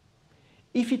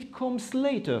 If it comes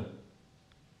later,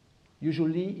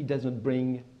 usually it does not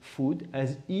bring food,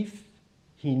 as if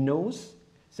he knows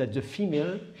that the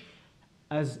female,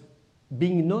 as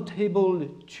being not able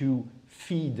to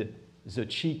feed the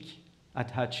chick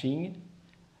at hatching,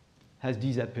 has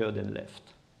disappeared and left.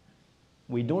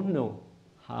 We don't know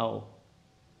how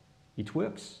it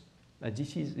works, but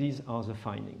these are the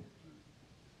findings.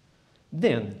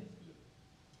 Then,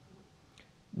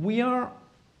 we are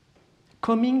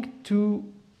coming to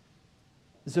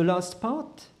the last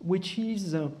part, which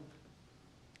is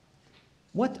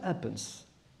what happens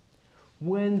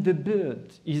when the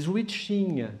bird is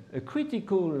reaching a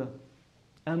critical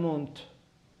amount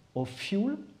of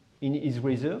fuel in his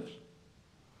reserves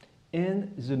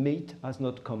and the mate has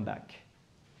not come back.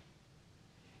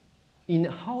 In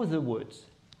other words,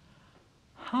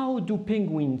 how do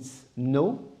penguins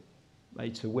know,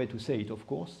 it's a way to say it, of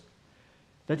course,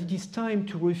 that it is time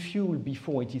to refuel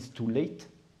before it is too late?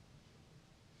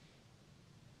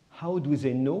 How do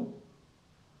they know?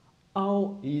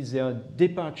 How is their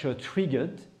departure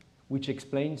triggered, which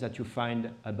explains that you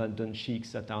find abandoned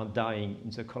chicks that are dying in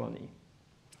the colony?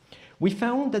 We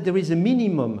found that there is a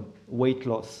minimum weight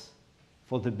loss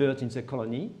for the birds in the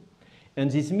colony,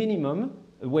 and this minimum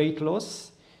weight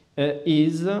loss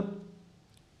this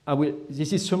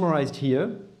is summarized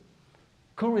here,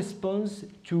 corresponds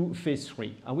to phase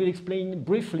 3. I will explain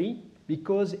briefly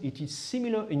because it is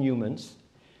similar in humans.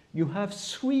 You have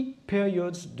 3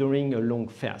 periods during a long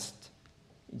fast.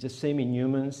 It's the same in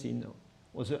humans, in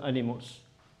other animals.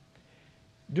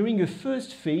 During the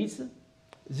first phase,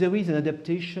 there is an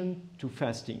adaptation to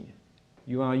fasting.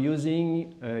 You are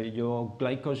using your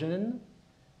glycogen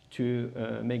to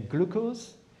make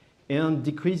glucose and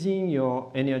decreasing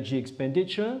your energy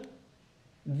expenditure.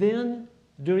 Then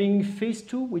during phase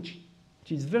 2, which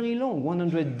is very long,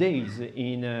 100 days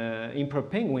in emperor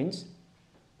penguins,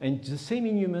 and the same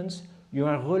in humans, you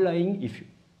are relying,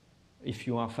 if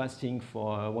you are fasting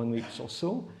for 1 week or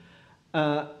so,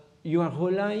 you are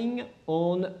relying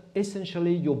on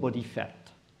essentially your body fat.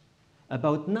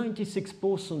 About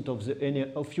 96%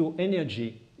 of your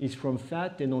energy is from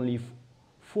fat and only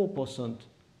 4%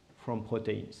 from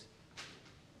proteins.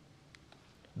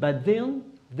 But then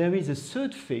there is a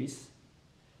third phase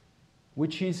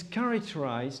which is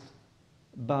characterized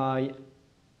by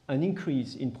an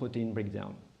increase in protein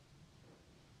breakdown.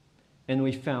 And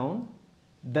we found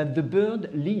that the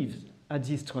bird lives at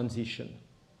this transition.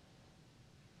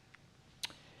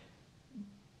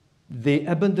 They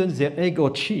abandon their egg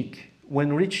or chick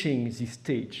when reaching this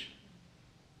stage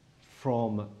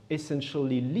from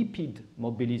essentially lipid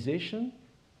mobilization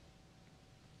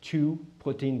to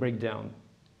protein breakdown.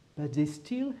 But they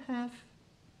still have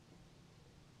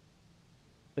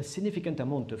a significant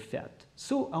amount of fat.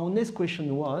 So our next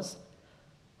question was,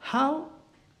 how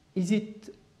is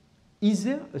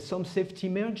there some safety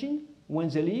margin when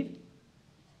they live?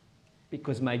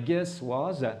 Because my guess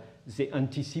was they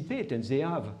anticipate and they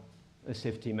have a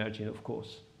safety margin, of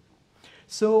course.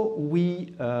 So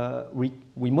we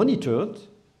monitored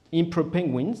emperor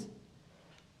penguins,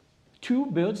 2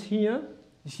 birds here.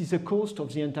 This is the coast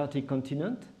of the Antarctic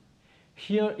continent.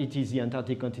 Here it is the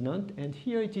Antarctic continent, and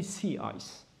here it is sea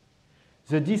ice.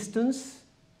 The distance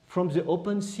from the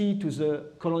open sea to the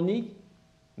colony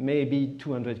may be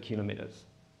 200 kilometers.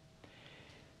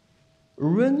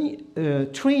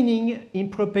 Training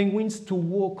emperor penguins to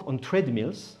walk on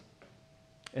treadmills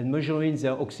and measuring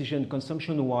their oxygen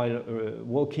consumption while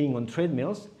walking on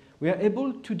treadmills, we are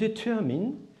able to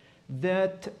determine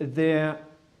that their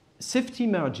safety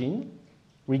margin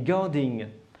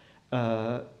regarding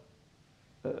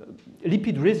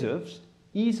lipid reserves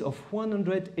is of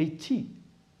 180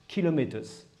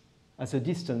 kilometers as a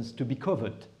distance to be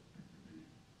covered.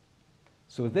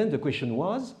 So then the question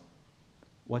was,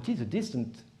 what is the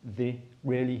distance they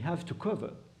really have to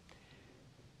cover?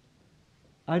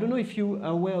 I don't know if you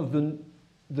are aware of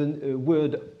the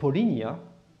word polynya,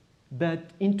 but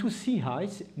into sea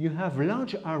ice you have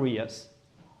large areas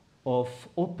of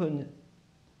open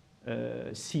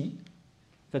sea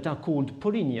that are called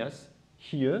polynyas.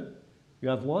 Here you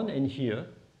have one, and here,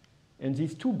 and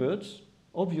these 2 birds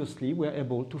obviously were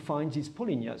able to find these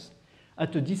polynyas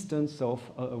at a distance of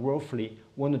roughly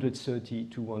 130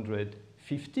 to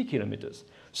 150 kilometers.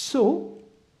 So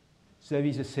there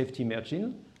is a safety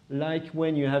margin. Like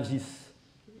when you have this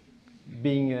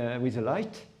being with a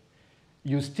light,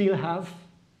 you still have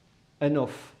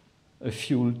enough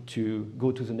fuel to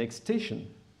go to the next station.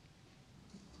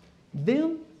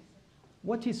 Then,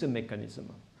 what is the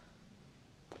mechanism?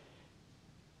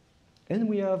 And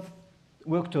we have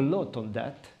worked a lot on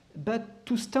that. But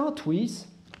to start with,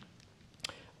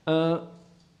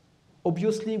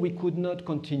 obviously we could not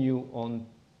continue on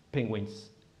penguins.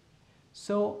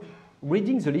 So,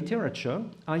 reading the literature,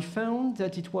 I found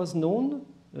that it was known,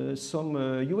 some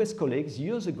US colleagues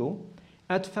years ago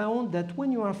had found that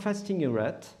when you are fasting a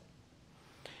rat,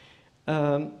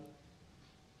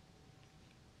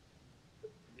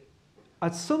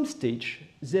 at some stage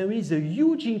there is a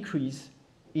huge increase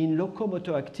in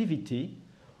locomotor activity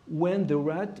when the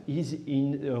rat is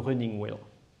in a running well.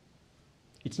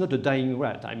 It's not a dying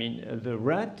rat. I mean, the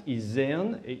rat is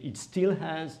there, it still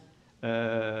has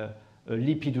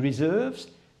lipid reserves,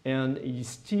 and is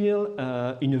still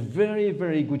in a very,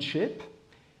 very good shape.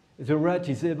 The rat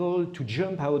is able to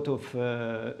jump out of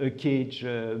a cage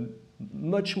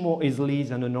much more easily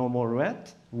than a normal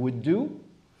rat would do.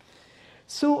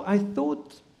 So I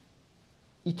thought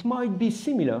it might be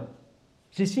similar,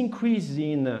 this increase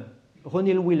in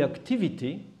running wheel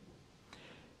activity,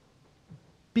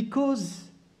 because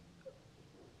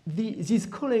these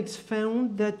colleagues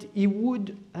found that it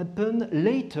would happen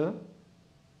later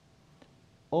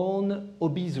on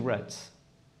obese rats.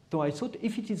 So I thought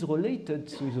if it is related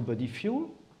to the body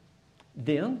fuel,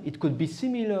 then it could be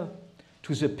similar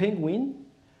to the penguin,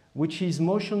 which is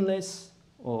motionless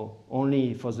or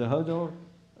only for the huddle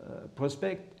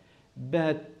prospect,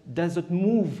 but doesn't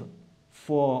move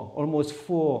for almost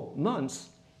 4 months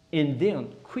and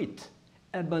then quit,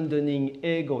 abandoning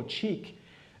egg or chick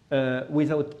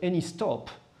without any stop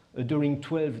during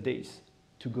 12 days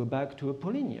to go back to a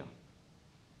polynya.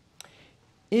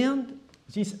 And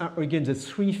these are again the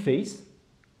 3 phases.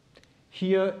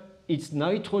 Here it's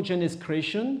nitrogen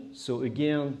excretion, so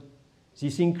again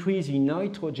This increase in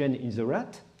nitrogen in the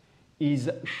rat is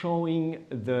showing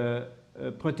the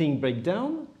protein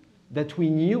breakdown that we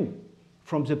knew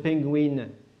from the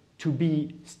penguin to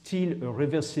be still a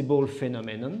reversible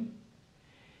phenomenon.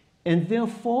 And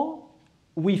therefore,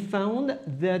 we found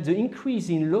that the increase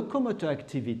in locomotor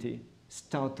activity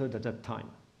started at that time.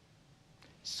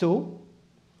 So,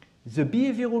 the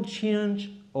behavioral change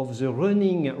of the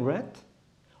running rat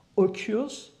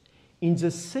occurs in the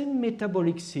same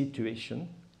metabolic situation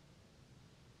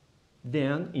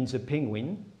than in the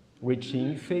penguin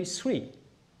reaching phase 3.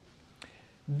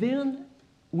 Then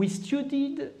we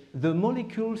studied the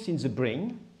molecules in the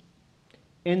brain,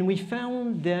 and we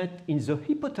found that in the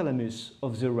hypothalamus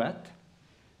of the rat,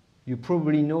 you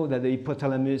probably know that the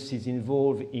hypothalamus is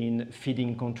involved in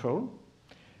feeding control,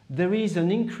 there is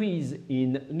an increase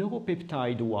in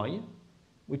neuropeptide Y,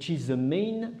 which is the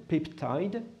main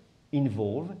peptide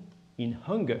involved in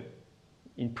hunger,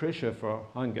 in pressure for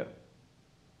hunger.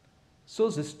 So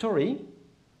the story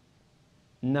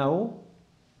now,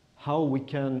 how we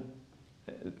can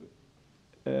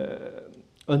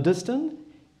understand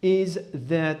is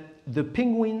that the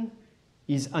penguin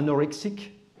is anorexic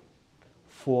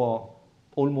for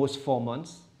almost 4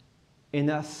 months,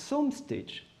 and at some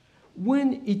stage,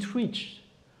 when it reached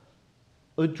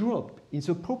a drop in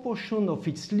the proportion of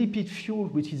its lipid fuel,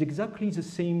 which is exactly the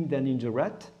same than in the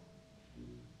rat,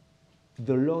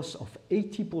 the loss of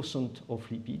 80% of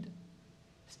lipid,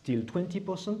 still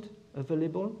 20%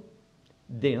 available,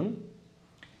 then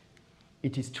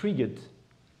it is triggered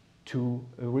to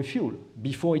refuel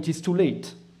before it is too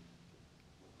late.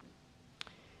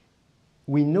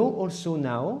 We know also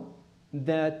now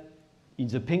that in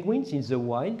the penguins, in the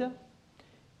wild,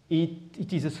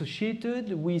 it is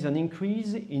associated with an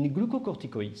increase in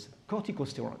glucocorticoids,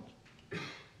 corticosteroids.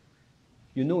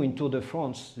 You know, in Tour de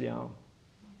France, they are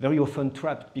very often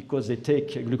trapped because they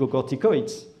take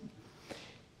glucocorticoids,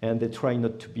 and they try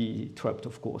not to be trapped,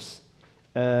 of course.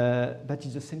 But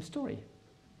it's the same story.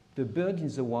 The bird in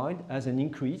the wild has an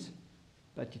increase,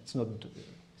 but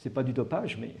c'est pas du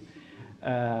dopage, mais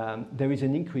there is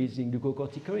an increase in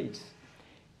glucocorticoids.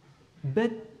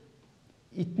 But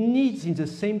it needs, in the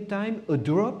same time, a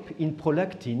drop in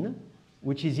prolactin,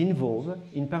 which is involved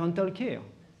in parental care.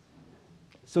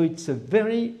 So it's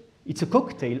a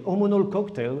cocktail, hormonal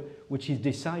cocktail, which is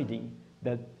deciding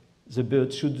that the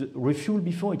bird should refuel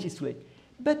before it is too late.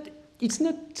 But it's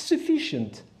not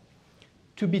sufficient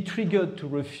to be triggered to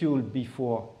refuel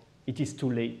before it is too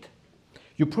late.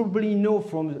 You probably know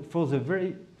from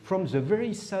the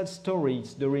very sad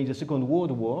stories during the Second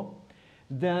World War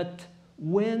that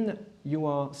when you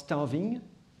are starving,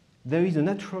 there is an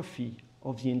atrophy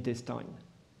of the intestine,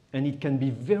 and it can be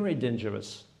very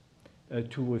dangerous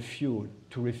to refuel,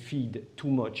 to refeed too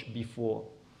much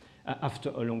after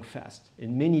a long fast,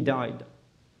 and many died.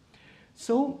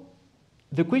 So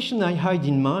the question I had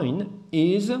in mind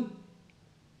is,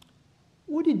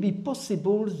 would it be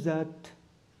possible that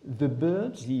the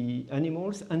birds, the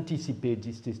animals, anticipate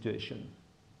this situation?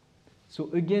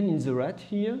 So again, in the rat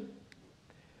here,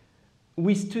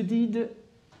 we studied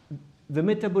the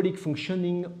metabolic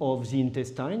functioning of the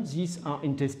intestine. These are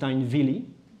intestine villi.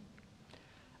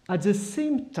 At the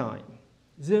same time,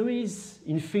 there is,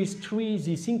 in phase 3,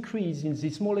 this increase in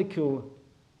this molecule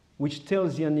which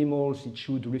tells the animals it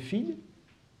should refeed,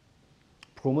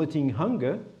 promoting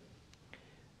hunger.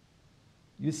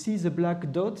 You see the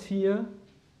black dots here?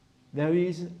 There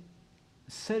is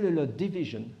cellular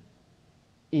division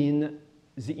in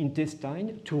the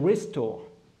intestine to restore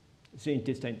the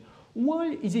intestine.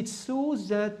 Why is it so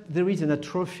that there is an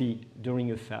atrophy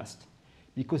during a fast?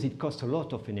 Because it costs a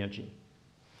lot of energy.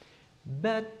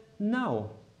 But now,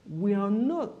 we are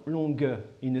not longer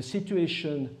in a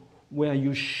situation where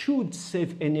you should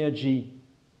save energy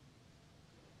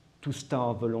to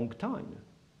starve a long time.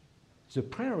 The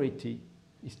priority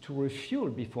is to refuel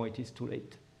before it is too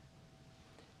late.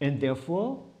 And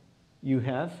therefore, you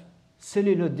have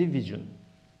cellular division.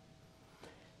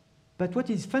 But what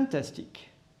is fantastic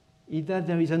is that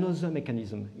there is another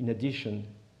mechanism in addition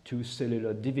to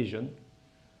cellular division,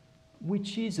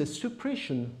 which is a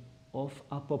suppression of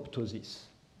apoptosis.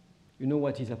 You know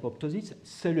what is apoptosis?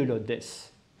 Cellular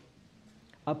death.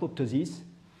 Apoptosis.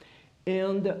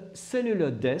 And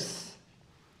cellular death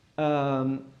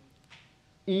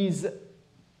is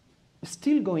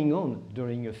still going on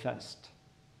during a fast.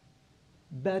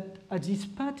 But at this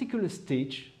particular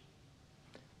stage,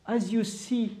 as you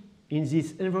see in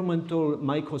this environmental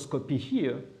microscopy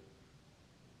here,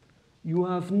 you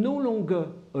have no longer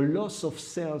a loss of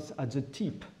cells at the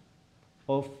tip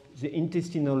of the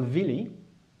intestinal villi.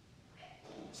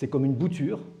 C'est comme une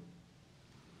bouture.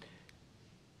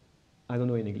 I don't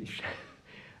know in English.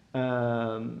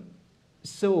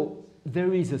 So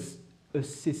there is a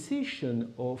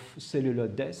cessation of cellular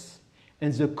death,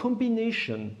 and the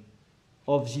combination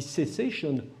of the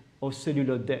cessation of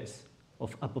cellular death,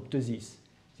 of apoptosis,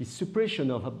 the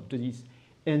suppression of apoptosis,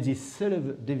 and the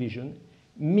cellular division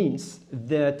means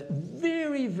that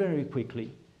very, very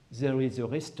quickly there is a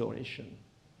restoration,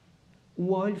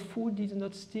 while food is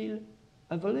not still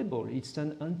available. It's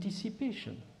an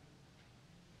anticipation.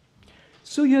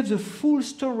 So you have the full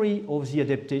story of the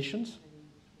adaptations.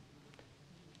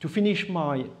 To finish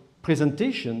my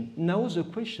presentation, now the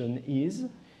question is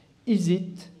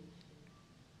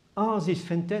are these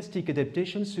fantastic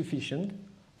adaptations sufficient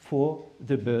for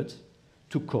the birds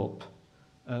to cope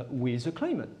with the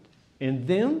climate? And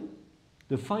then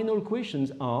the final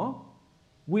questions are,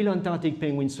 will Antarctic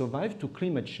penguins survive to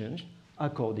climate change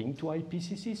according to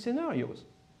IPCC scenarios?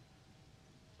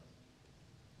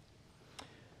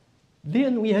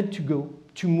 Then we had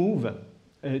to move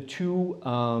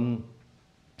to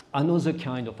another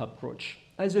kind of approach.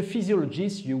 As a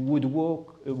physiologist, you would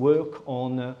work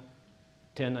on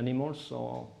 10 animals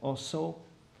or so.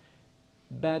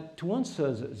 But to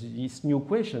answer these new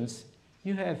questions,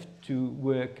 you have to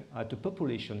work at a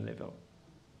population level.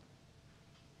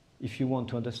 If you want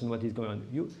to understand what is going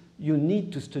on, you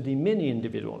need to study many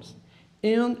individuals.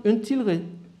 And until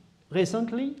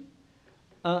recently,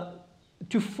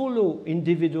 to follow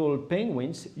individual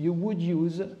penguins, you would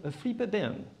use a flipper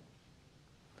band.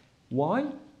 Why?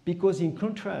 Because in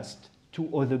contrast to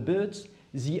other birds,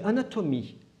 the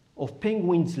anatomy of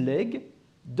penguin's leg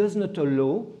does not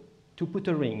allow to put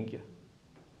a ring.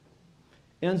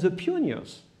 And the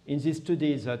pioneers in these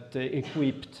studies that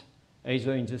equipped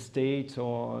either in the States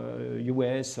or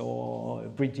US or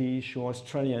British or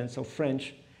Australians or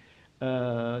French,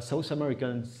 South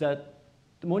Americans that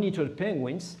monitored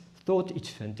penguins thought it's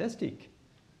fantastic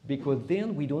because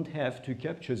then we don't have to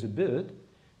capture the bird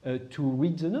to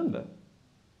read the number.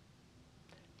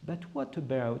 But what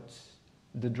about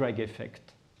the drag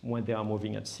effect when they are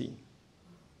moving at sea?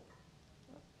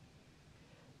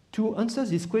 To answer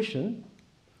this question,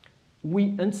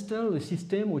 we install a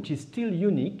system which is still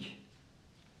unique,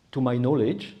 to my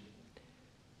knowledge.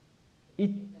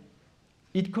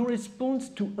 It corresponds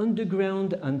to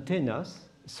underground antennas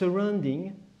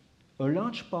surrounding a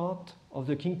large part of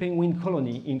the king penguin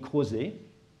colony in Crozet.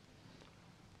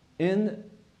 And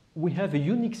we have a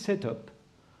unique setup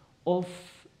of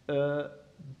a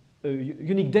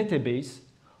unique database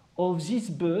of these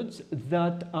birds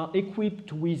that are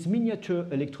equipped with miniature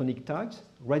electronic tags,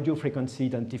 radio frequency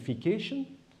identification.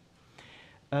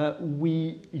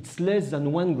 It's less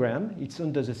than 1 gram, it's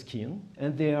under the skin,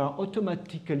 and they are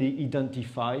automatically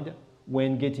identified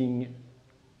when getting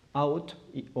out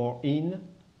or in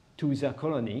to their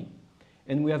colony.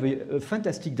 And we have a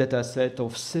fantastic data set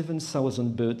of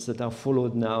 7,000 birds that are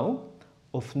followed now,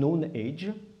 of known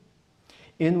age.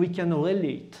 And we can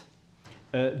relate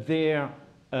their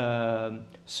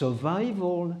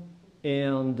survival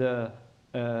and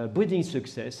breeding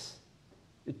success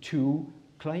to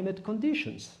climate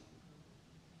conditions.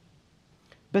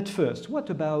 But first, what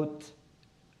about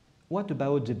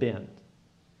the band?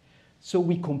 So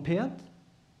we compared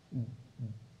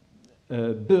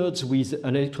birds with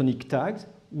an electronic tag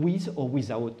with or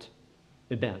without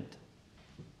a band.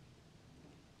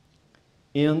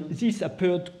 And this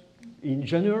appeared in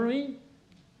January.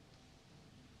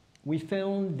 We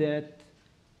found that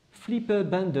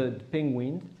flipper-banded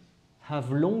penguins have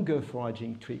longer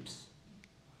foraging trips,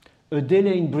 a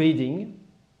delay in breeding,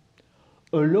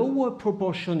 a lower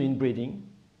proportion in breeding.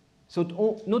 So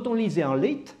not only they are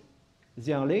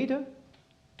later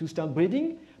to start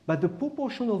breeding, but the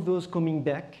proportion of those coming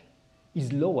back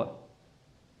is lower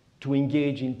to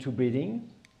engage into breeding.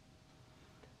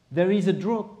 There is a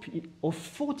drop of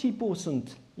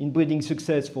 40% in breeding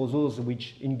success for those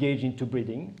which engage into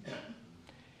breeding.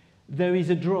 There is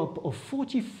a drop of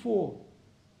 44%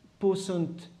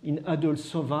 in adult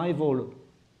survival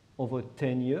over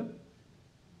 10 years.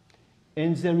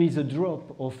 And there is a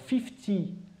drop of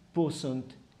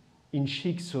 50% in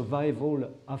chick survival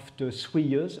after 3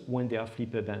 years when they are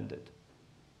flipper-banded.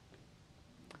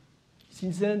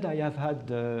 Since then, I have had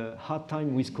a hard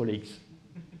time with colleagues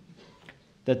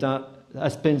that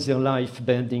have spent their life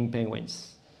banding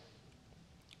penguins.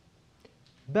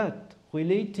 But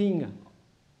relating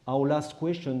our last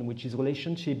question, which is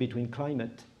relationship between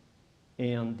climate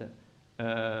and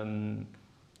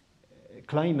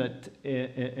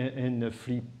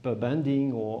flipper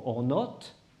banding or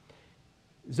not,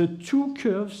 the two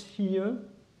curves here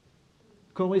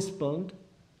correspond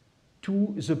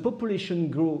to the population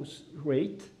growth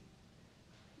rate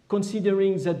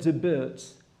considering that the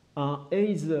birds are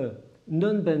either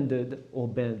non-banded or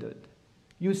banded,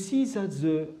 you see that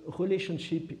the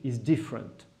relationship is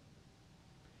different.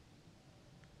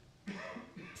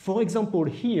 For example,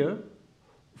 here,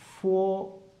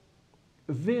 for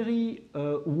very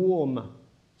warm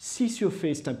sea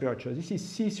surface temperature, this is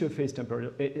sea surface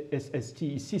temperature, ST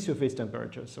is sea surface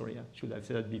temperature, sorry, I should have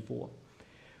said that before.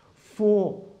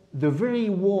 For the very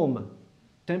warm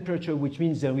temperature, which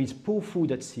means there is poor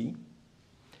food at sea,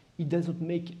 it doesn't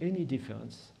make any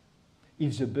difference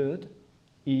if the bird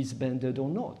is banded or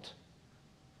not.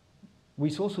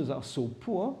 Resources are so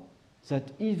poor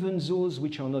that even those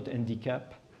which are not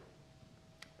handicapped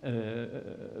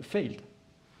failed.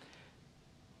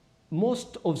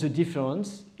 Most of the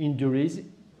difference endures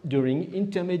during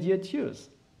intermediate years.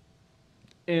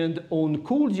 And on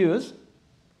cold years,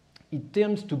 it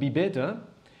tends to be better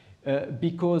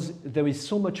because there is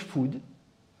so much food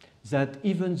that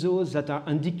even those that are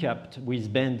handicapped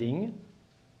with banding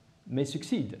may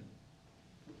succeed.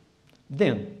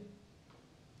 Then,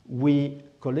 we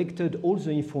collected all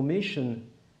the information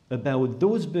about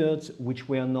those birds which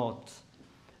were not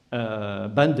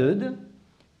banded,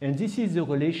 and this is the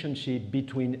relationship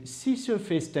between sea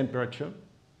surface temperature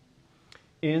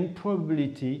and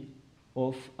probability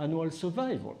of annual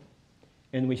survival.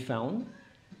 And we found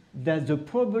that the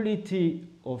probability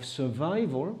of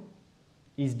survival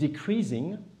is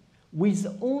decreasing with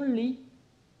only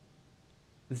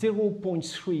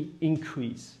 0.3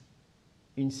 increase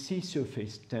in sea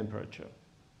surface temperature.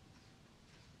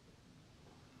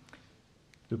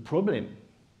 The problem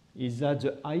is that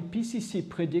the IPCC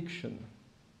prediction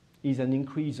is an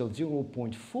increase of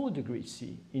 0.4 degrees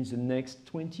C in the next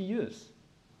 20 years.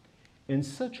 And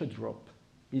such a drop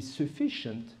is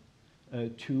sufficient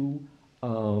to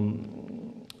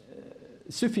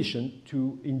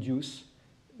induce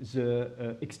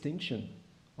the extinction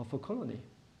of a colony.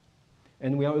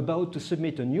 And we are about to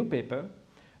submit a new paper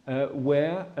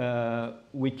where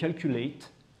we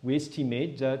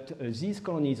estimate that these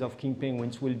colonies of king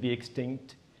penguins will be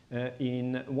extinct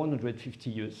in 150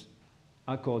 years,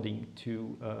 according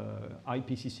to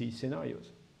IPCC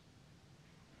scenarios.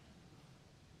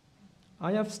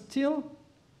 I have still,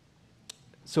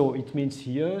 so it means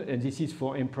here, and this is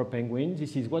for emperor penguin,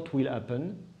 this is what will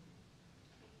happen.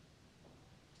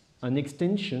 An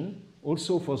extinction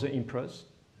also for the emperors,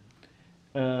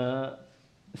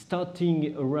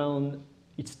 starting around,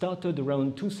 it started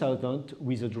around 2000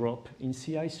 with a drop in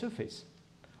sea ice surface.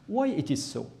 Why it is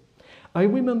so? I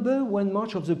remember when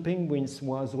March of the Penguins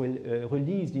was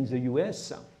released in the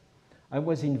US, I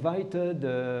was invited,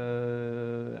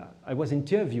 I was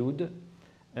interviewed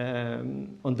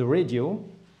on the radio.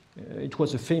 It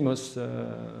was a famous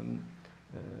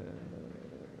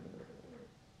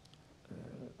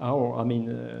hour. I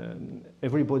mean,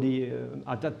 everybody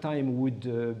at that time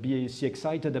would be so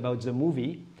excited about the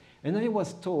movie. And I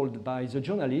was told by the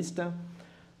journalist,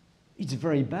 it's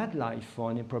very bad life for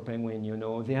an emperor penguin, you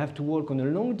know. They have to walk on a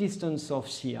long distance of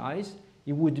sea ice.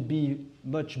 It would be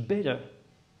much better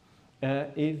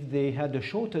if they had a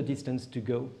shorter distance to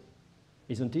go,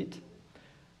 isn't it?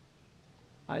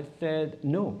 I said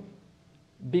no,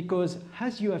 because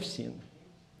as you have seen,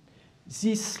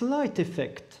 this slight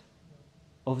effect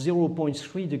of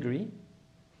 0.3 degree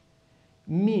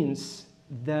means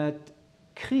that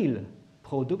krill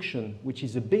production, which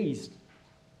is the base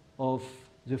of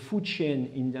the food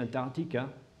chain in Antarctica,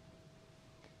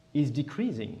 is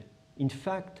decreasing. In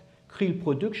fact, krill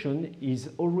production is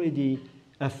already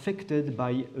affected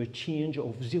by a change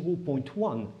of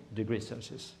 0.1 degrees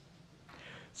Celsius.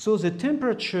 So the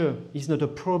temperature is not a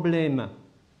problem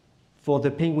for the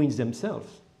penguins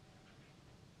themselves,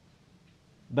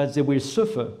 but they will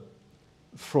suffer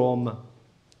from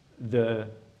the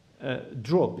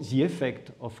drop, the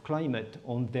effect of climate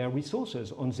on their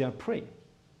resources, on their prey.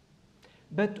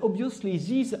 But obviously,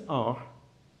 these are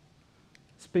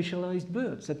specialized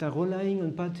birds that are relying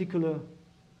on particular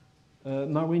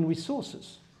marine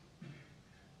resources.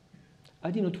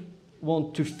 I did not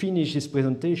want to finish this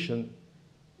presentation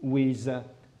with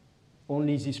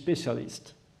only the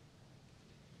specialist.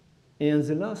 And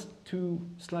the last two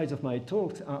slides of my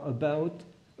talk are about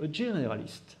a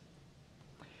generalist.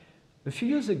 A few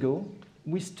years ago,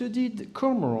 we studied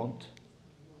cormorant,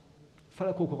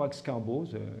 Phalacrocorax carbo,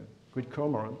 the great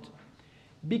cormorant,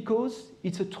 because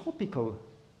it's a tropical,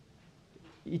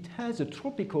 it has a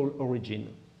tropical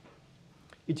origin.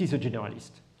 It is a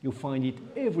generalist. You find it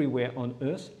everywhere on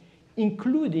Earth,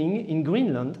 including in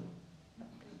Greenland,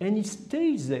 and it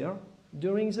stays there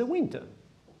during the winter.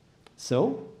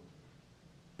 So,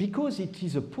 because it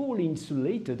is a poorly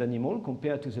insulated animal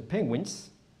compared to the penguins,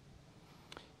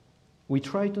 we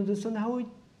try to understand how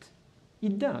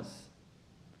it does.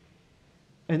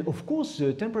 And of course,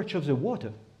 the temperature of the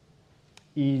water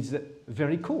is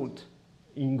very cold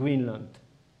in Greenland.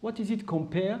 What is it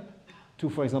compared to,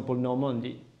 for example,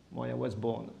 Normandy, where I was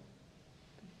born?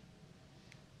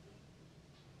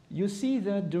 You see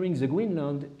that during the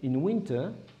Greenland in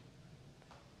winter,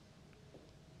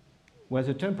 where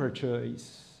the temperature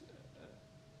is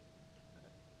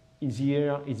in the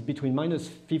air is between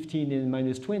 -15 and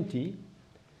 -20,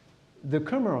 the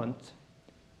cormorant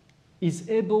is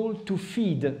able to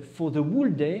feed for the whole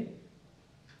day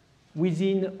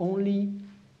within only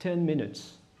 10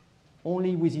 minutes.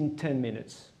 Only within 10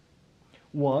 minutes.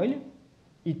 While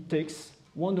it takes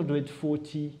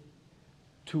 140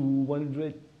 to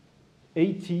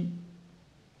 180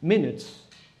 minutes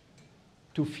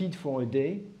to feed for a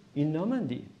day in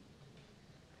Normandy.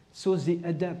 So they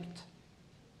adapt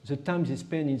the time they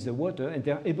spend in the water, and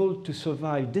they're able to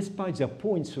survive despite their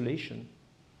poor insulation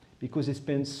because they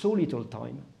spend so little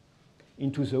time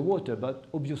into the water. But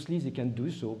obviously they can do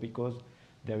so because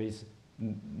there is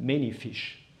many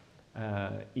fish,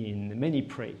 in many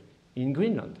prey in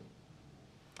Greenland.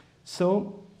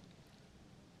 So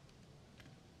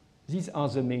these are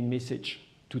the main message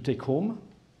to take home.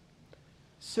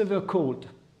 Severe cold,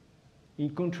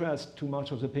 in contrast to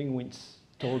much of the penguins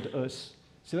told us,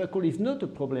 severe cold is not a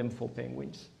problem for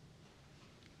penguins.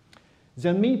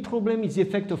 The main problem is the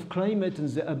effect of climate and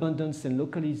the abundance and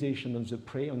localization of the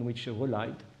prey on which they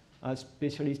relied as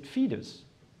specialist feeders.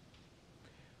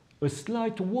 A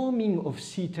slight warming of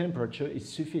sea temperature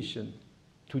is sufficient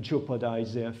to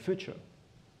jeopardize their future.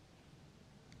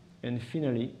 And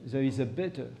finally, there is a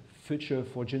better future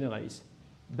for generalists.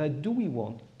 But do we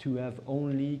want to have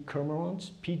only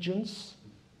cormorants, pigeons,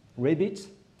 rabbits?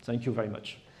 Thank you very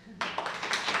much.